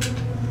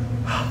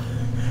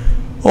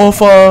 Oh,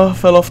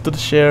 fell off to the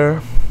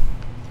chair.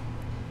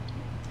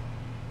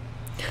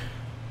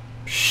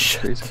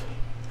 Shit. Crazy.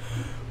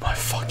 My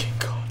fucking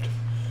god.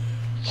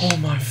 Oh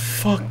my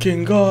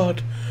fucking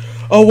god.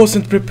 I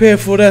wasn't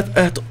prepared for that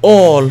at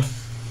all.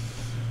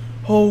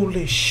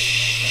 Holy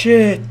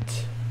shit.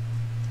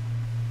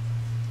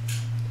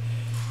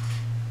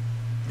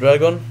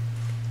 Dragon?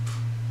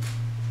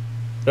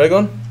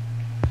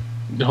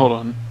 Hold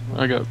on.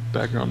 I got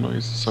background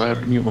noise, so I have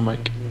to mute my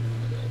mic.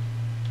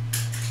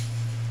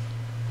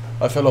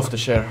 I fell off the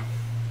chair.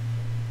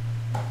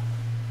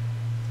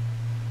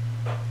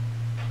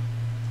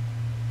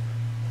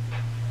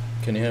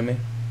 Can you hear me?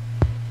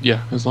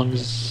 Yeah, as long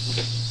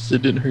as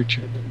it didn't hurt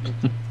you.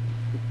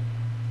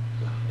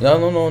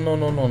 No.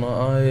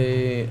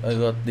 I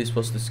got, this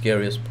was the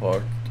scariest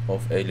part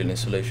of Alien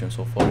Isolation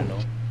so far, you know.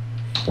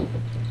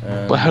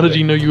 And but how did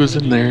he know you was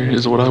in there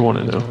is what I want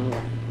to know.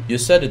 You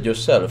said it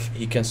yourself,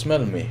 he can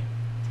smell me.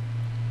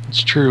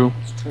 It's true.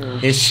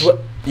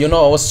 You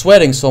know, I was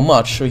sweating so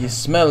much, so he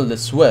smelled the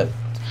sweat.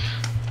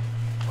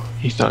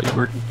 He thought you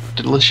were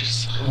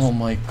delicious. Oh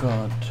my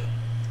god.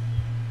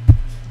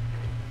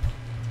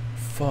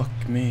 Fuck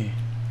me.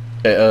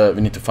 Okay,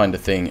 we need to find the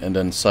thing and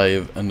then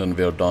save and then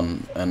we're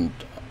done, and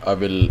I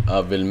will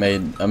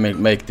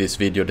make this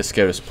video the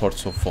scariest part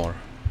so far.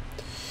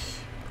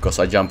 Because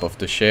I jumped off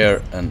the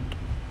chair and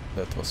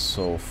that was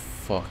so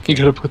fucking... You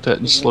gotta put that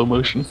in slow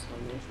motion.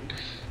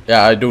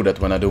 Yeah, I do that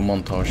when I do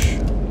montage.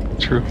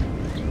 True.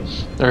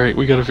 Alright,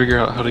 we gotta figure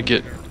out how to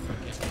get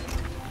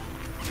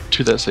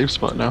to that safe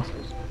spot now.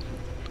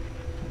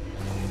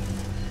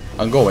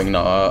 I'm going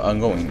now, I'm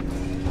going.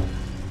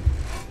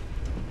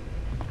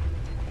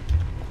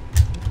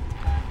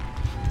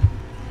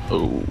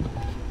 Oh.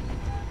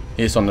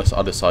 He's on the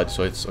other side,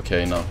 so it's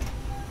okay now.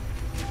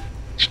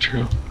 It's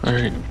true.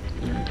 Alright.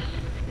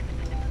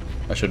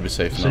 I should be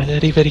safe now.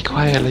 Very, very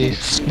quietly,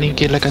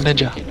 sneaky like a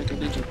ninja.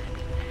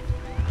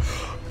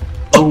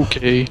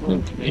 Okay,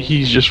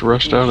 he's just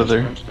rushed out of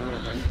there.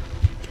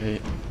 Okay,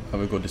 I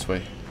will go this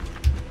way.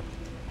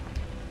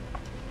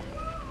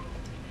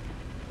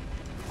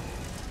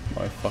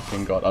 My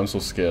fucking god, I'm so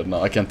scared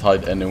now. I can't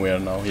hide anywhere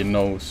now, he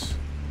knows.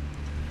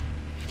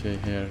 Okay,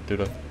 here, do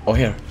that. Oh,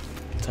 here.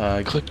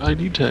 Tag. Click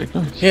ID tag,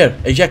 nice. Here,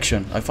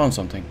 ejection, I found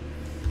something.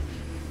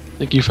 I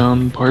think you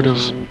found part of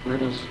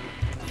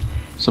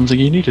something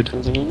you needed.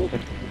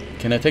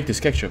 Can I take this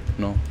ketchup?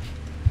 No.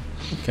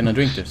 Can I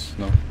drink this?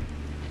 No.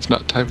 It's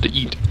not time to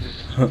eat.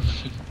 Oh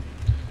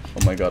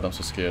my god, I'm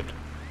so scared.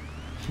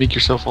 Make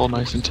yourself all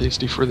nice and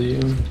tasty for the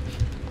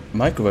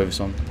Microwave is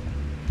on.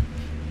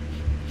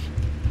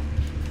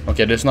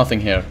 Okay, there's nothing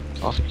here.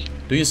 coffee.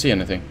 Do you see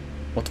anything?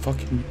 What the fuck?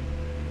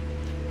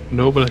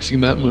 No, but I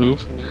seen that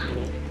move.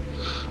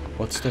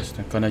 What's this?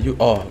 Can I use?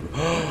 Oh,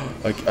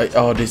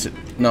 oh, this.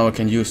 Now I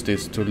can use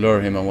this to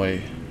lure him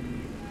away.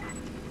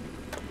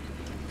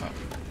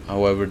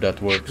 However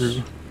that works.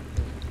 True.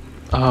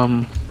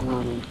 I'm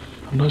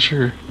not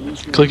sure.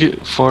 Click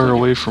it far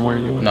away from where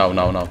you are.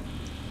 No.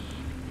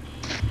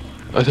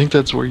 I think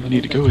that's where you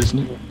need to go, isn't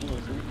it?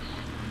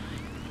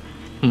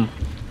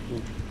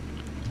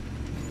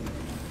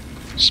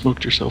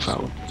 Smoked yourself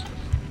out.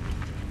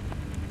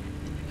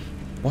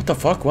 What the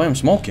fuck? Why am I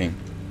smoking?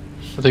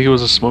 I think it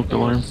was a smoke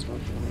alarm.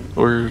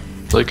 Or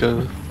like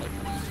a...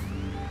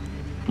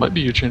 Might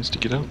be your chance to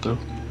get out though.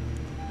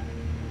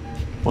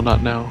 Well,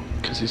 not now,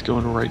 because he's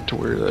going right to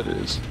where that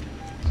is.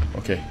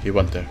 Okay, he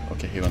went there.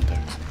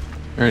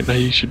 Alright, now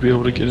you should be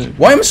able to get it.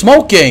 Why am I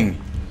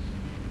smoking?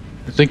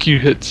 I think you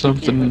hit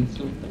something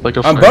like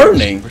a I'm fire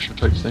burning. extinguisher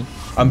type thing.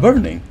 I'm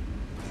burning.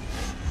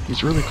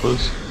 He's really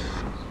close.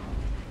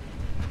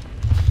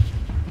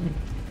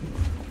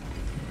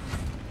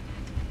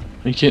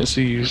 He can't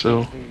see you,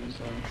 so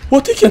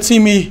What? He can't see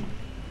me.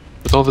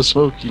 with all the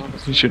smoke,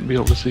 he shouldn't be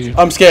able to see you.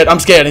 I'm scared.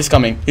 He's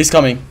coming.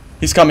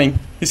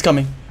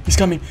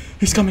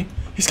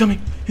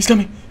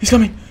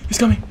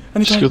 I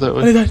need Just go that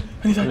way. I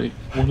need to Right,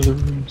 one of the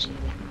rooms.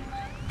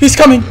 He's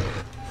coming.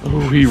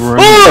 Oh, he ran.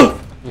 Oh!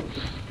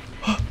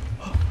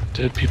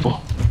 Dead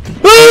people.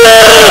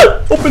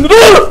 Ah! Open the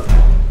door.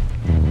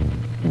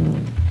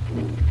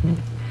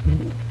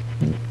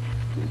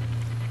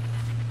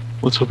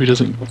 Let's hope he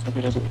doesn't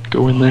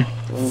go in there.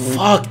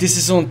 Fuck, this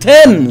is so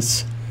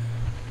intense.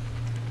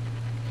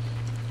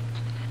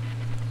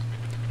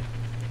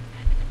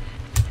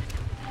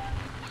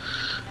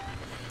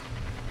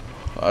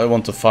 I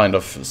want to find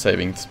a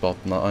saving spot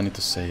now. I need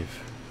to save.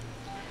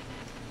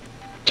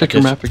 Check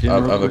your map again. I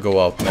real will quick. go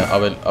out now. I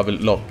will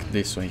lock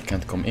this so he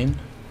can't come in.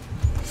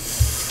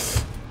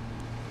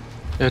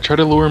 Yeah, try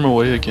to lure him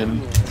away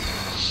again.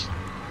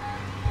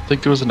 I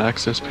think there was an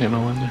access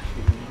panel in there.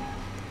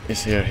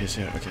 He's here.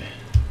 Okay.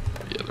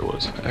 Yeah, there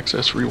was.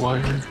 Access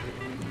rewire.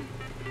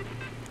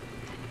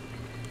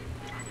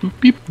 Boop,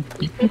 beep,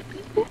 beep, boop,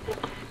 boop.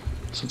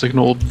 Sounds like an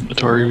old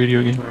Atari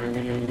video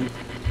game.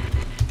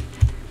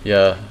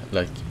 Yeah,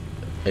 like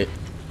a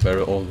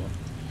very old one.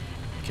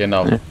 Okay,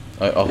 now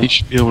Yeah. He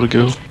should be able to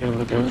go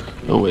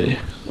away.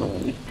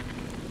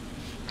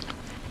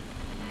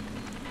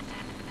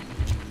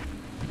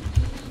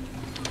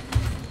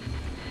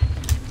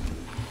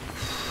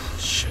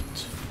 Shit.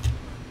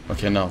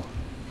 Okay, now.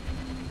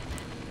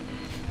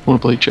 Wanna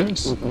play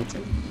chess?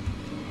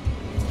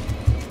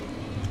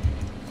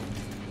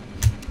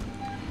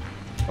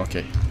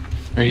 Okay.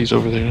 Alright, he's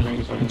over there now.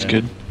 That's Yeah.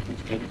 good.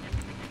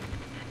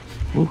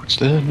 Ooh, it's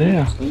down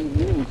there.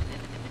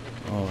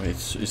 Oh,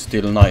 it's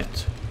still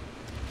night.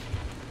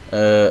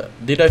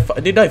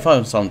 Did I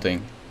find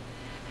something?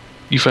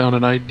 You found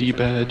an ID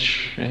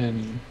badge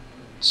and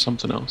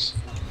something else.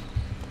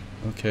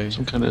 Okay.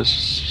 Some kind of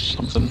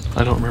something.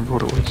 I don't remember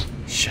what it was.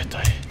 Shit,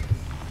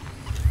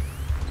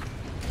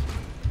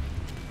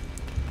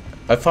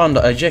 I found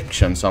the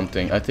ejection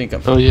something. I think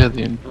I'm. Oh yeah,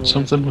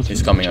 something with.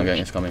 He's coming again.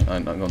 He's coming.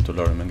 I'm going to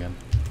lure him again,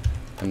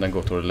 and then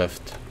go to the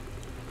left.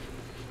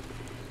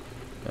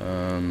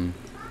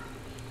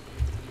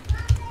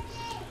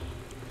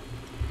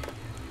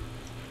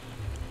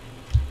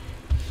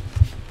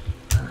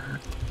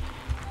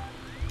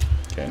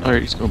 Okay, no.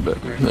 Alright, he's going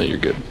back. No, you're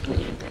good.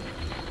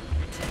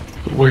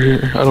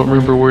 Where? I don't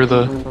remember where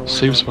the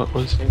save spot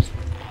was.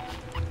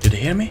 Did he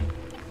hear me?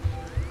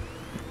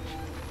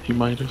 He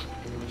might have.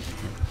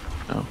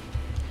 No.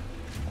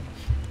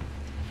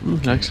 Ooh,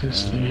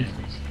 access thingy.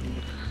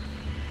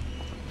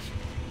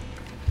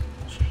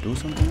 Should I do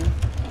something now?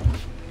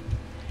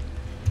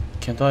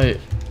 Can't I?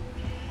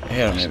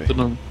 Here maybe. Something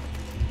on-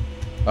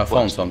 I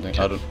found something.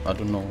 I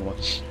don't know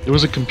what. There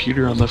was a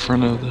computer on the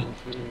front of the.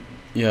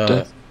 Yeah.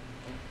 Death.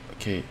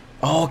 Okay.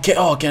 Oh, okay.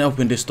 Oh, I can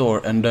open this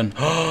door and then.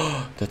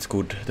 That's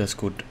good. That's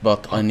good.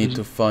 But I need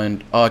to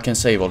find. Oh, I can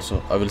save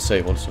also. I will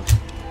save also.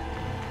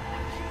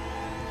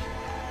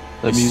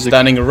 That He's music.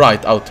 standing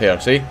right out here.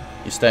 See?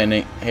 He's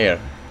standing here.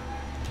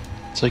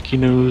 It's like he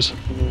knows.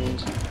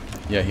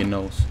 Yeah, he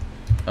knows.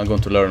 I'm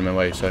going to learn my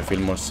way so I feel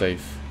more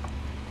safe.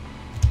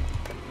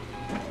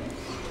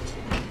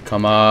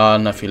 Come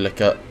on, I feel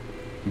like a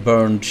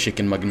burned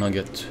chicken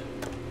McNugget.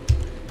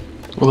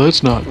 Well,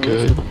 that's not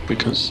good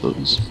because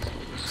those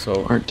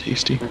So. aren't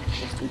tasty.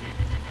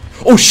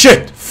 Oh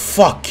shit!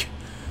 Fuck!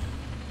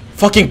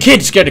 Fucking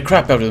kid scared the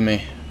crap out of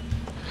me.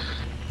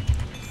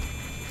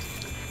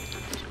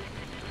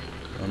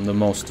 I'm the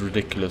most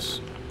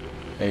ridiculous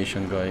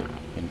Asian guy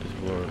in this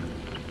world.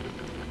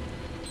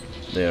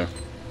 There.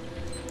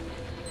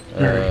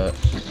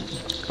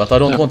 But I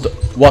don't want to.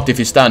 What if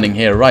he's standing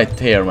here, right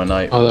here, when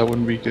I. Oh, that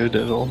wouldn't be good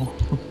at all.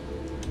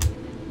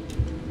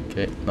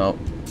 Okay, now.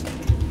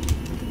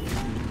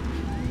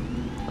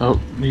 Oh,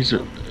 these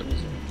are.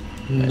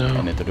 I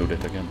No. need to do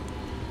that again.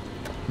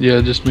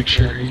 Yeah, just make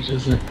sure he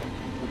doesn't.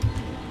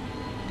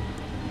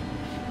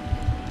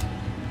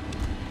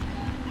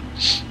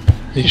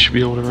 He should be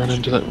able to run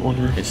into that one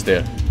room. It's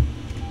there.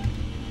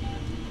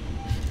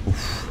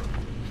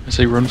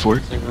 say run for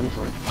it.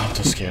 I'm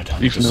too scared.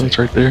 Even though it's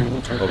right there.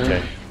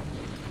 Okay.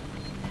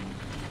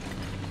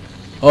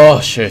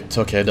 Oh shit,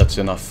 okay, that's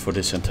enough for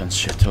this intense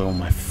shit. Oh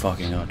my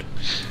fucking god.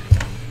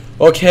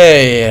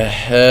 Okay,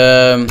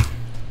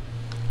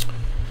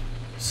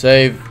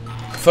 save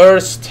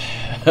first.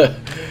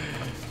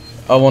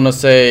 I wanna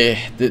say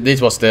this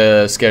was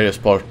the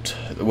scariest part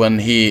when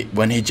he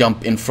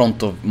jumped in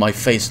front of my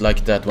face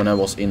like that when I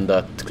was in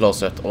that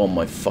closet. Oh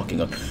my fucking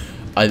god.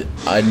 I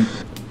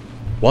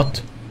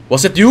what?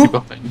 Was it you?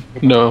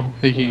 No,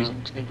 he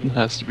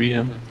has to be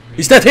him.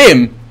 Is that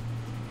him?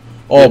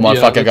 Oh my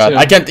Yeah, fucking god. him.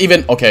 I can't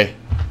even. Okay.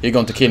 You're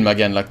going to kill me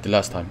again like the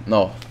last time.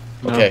 No.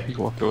 Okay. No, he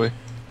walked away.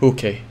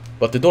 Okay.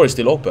 But the door is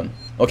still open.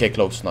 Okay,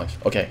 close. Nice.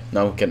 Okay.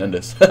 Now we can end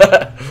this.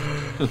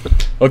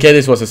 Okay,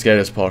 this was the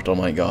scariest part. Oh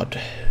my god.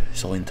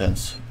 So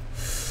intense.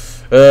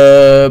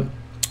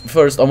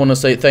 First, I want to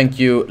say thank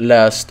you,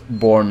 Last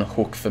Born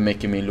Hook, for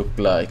making me look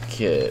like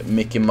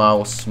Mickey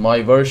Mouse,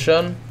 my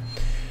version.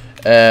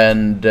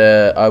 And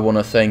I want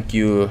to thank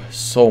you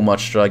so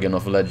much,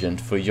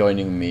 DragonOfLegends, for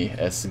joining me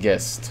as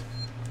guest.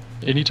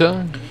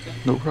 Anytime,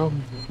 no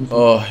problem.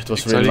 Oh, it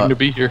was Exciting really to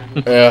be here.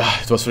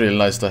 it was really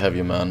nice to have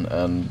you, man.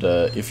 And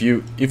if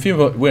you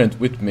weren't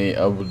with me,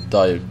 I would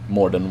die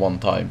more than one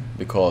time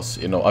because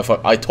you know I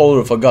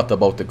totally forgot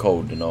about the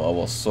code. You know, I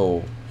was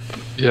so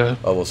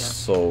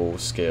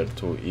scared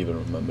to even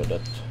remember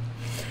that.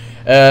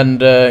 And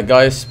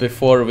guys,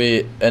 before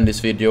we end this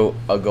video,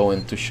 I'm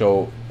going to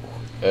show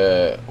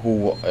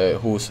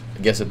who's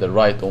guessed the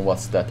right on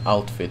what's that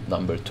outfit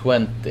number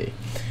 20.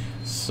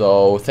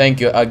 So thank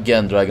you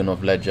again,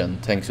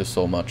 DragonOfLegends. Thanks you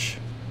so much.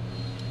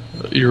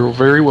 You're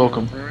very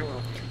welcome.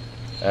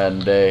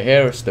 And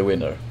here's the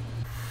winner.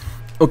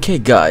 Okay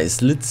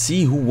guys, let's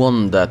see who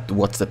won that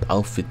what's that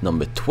outfit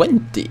number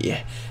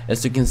 20.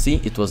 As you can see,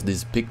 it was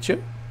this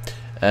picture,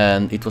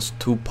 and it was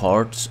two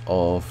parts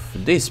of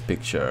this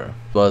picture.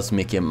 It was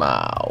Mickey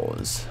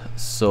Mouse.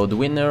 So the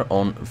winner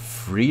on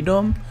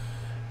Freedom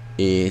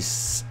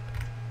is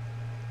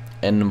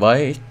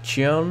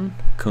Envation.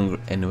 I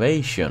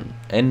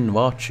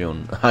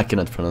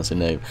cannot pronounce the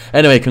name.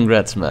 Anyway,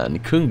 congrats, man.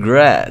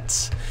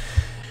 Congrats.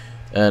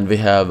 And we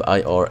have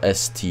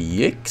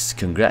iAreSTYx.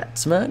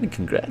 Congrats, man.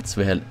 Congrats.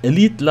 We have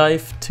Elite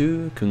Life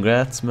 2.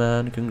 Congrats,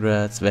 man.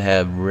 Congrats. We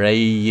have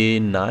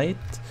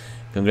Rajknight.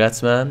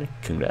 Congrats, man.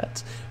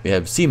 Congrats. We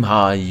have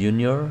Simha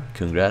Jr.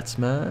 Congrats,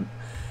 man.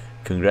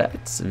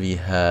 Congrats. We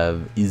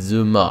have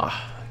Izuma.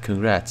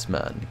 Congrats,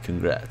 man.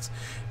 Congrats.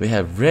 We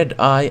have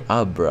Redeye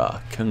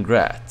Abra.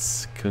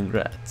 Congrats.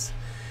 Congrats.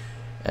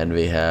 And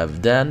we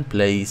have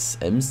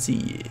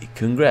DanPlaysMC.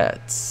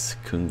 Congrats.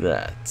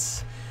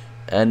 Congrats.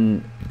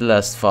 And the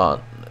last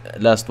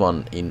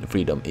one in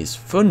Freedom is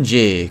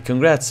Funji.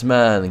 Congrats,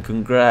 man.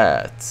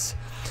 Congrats.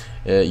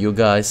 You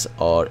guys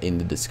are in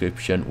the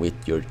description with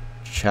your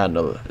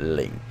channel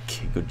link.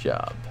 Good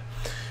job.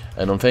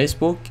 And on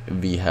Facebook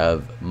we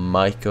have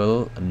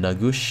Michaela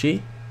Nagush.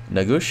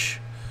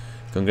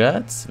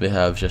 Congrats. We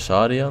have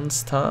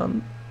Zacharias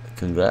Tan.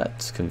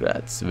 Congrats.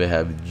 Congrats. We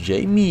have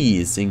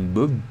Jamie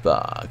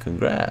Singbupha.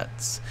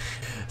 Congrats.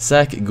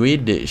 Zack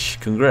Guidish.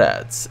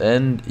 Congrats.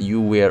 And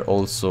you were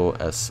also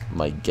as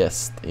my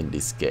guest in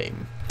this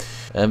game.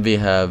 And we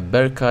have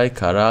Berkay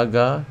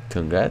Karaagac.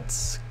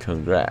 Congrats.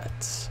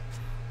 Congrats.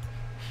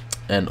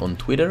 And on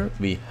Twitter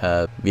we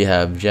have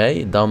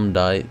J Dum.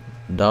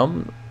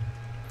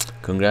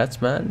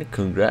 Congrats, man.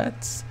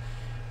 Congrats.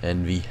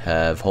 And we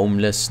have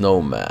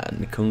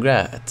HomelessSnowman.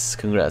 Congrats.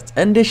 Congrats.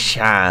 And the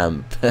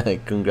champ.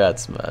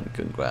 Congrats, man.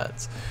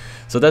 Congrats.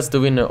 So that's the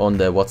winner on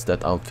the what's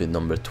that outfit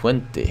number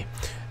 20.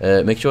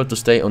 Make sure to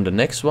stay on the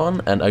next one,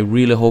 and I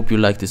really hope you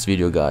like this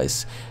video,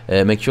 guys.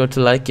 Make sure to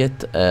like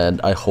it, and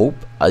I hope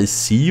I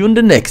see you in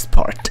the next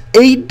part.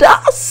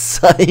 Ada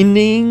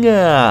signing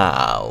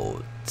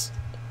out.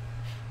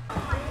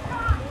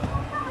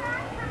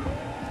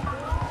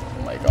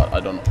 Oh my god,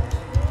 I don't know.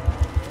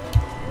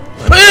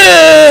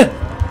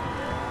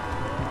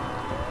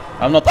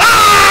 I'm not.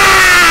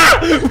 Ah!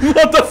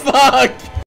 What the fuck?